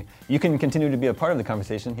country. You can continue to be a part of the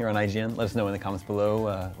conversation here on IGN. Let us know in the comments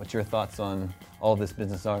below what your thoughts on all of this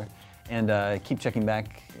business are. And keep checking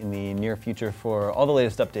back in the near future for all the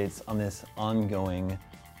latest updates on this ongoing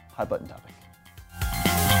hot button topic.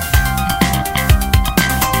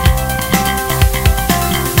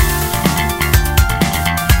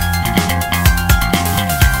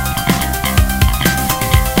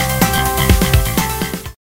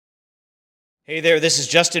 Hey there, this is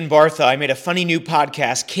Justin Bartha. I made a funny new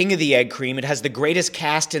podcast, King of the Egg Cream. It has the greatest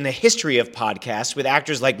cast in the history of podcasts with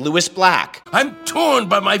actors like Louis Black. I'm torn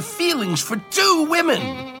by my feelings for 2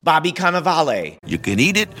 women. Bobby Cannavale. You can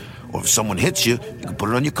eat it, or if someone hits you, you can put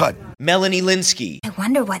it on your cut. Melanie Linsky. I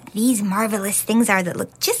wonder what these marvelous things are that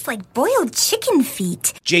look just like boiled chicken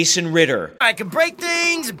feet. Jason Ritter. I can break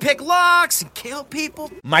things and pick locks and kill people.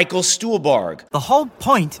 Michael Stuhlbarg. The whole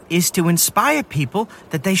point is to inspire people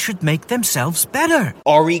that they should make themselves better.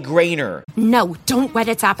 Ari Grainer. No, don't whet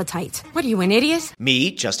its appetite. What are you, an idiot? Me,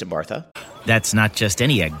 Justin Bartha. That's not just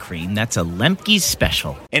any egg cream, that's a Lemke's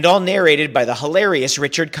special. And all narrated by the hilarious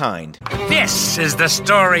Richard Kind. This is the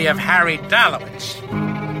story of Harry Dalowitz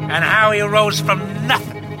and how he rose from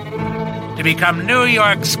nothing to become New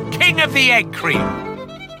York's King of the Egg Cream.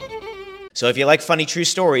 So if you like funny true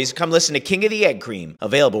stories, come listen to King of the Egg Cream,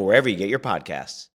 available wherever you get your podcasts.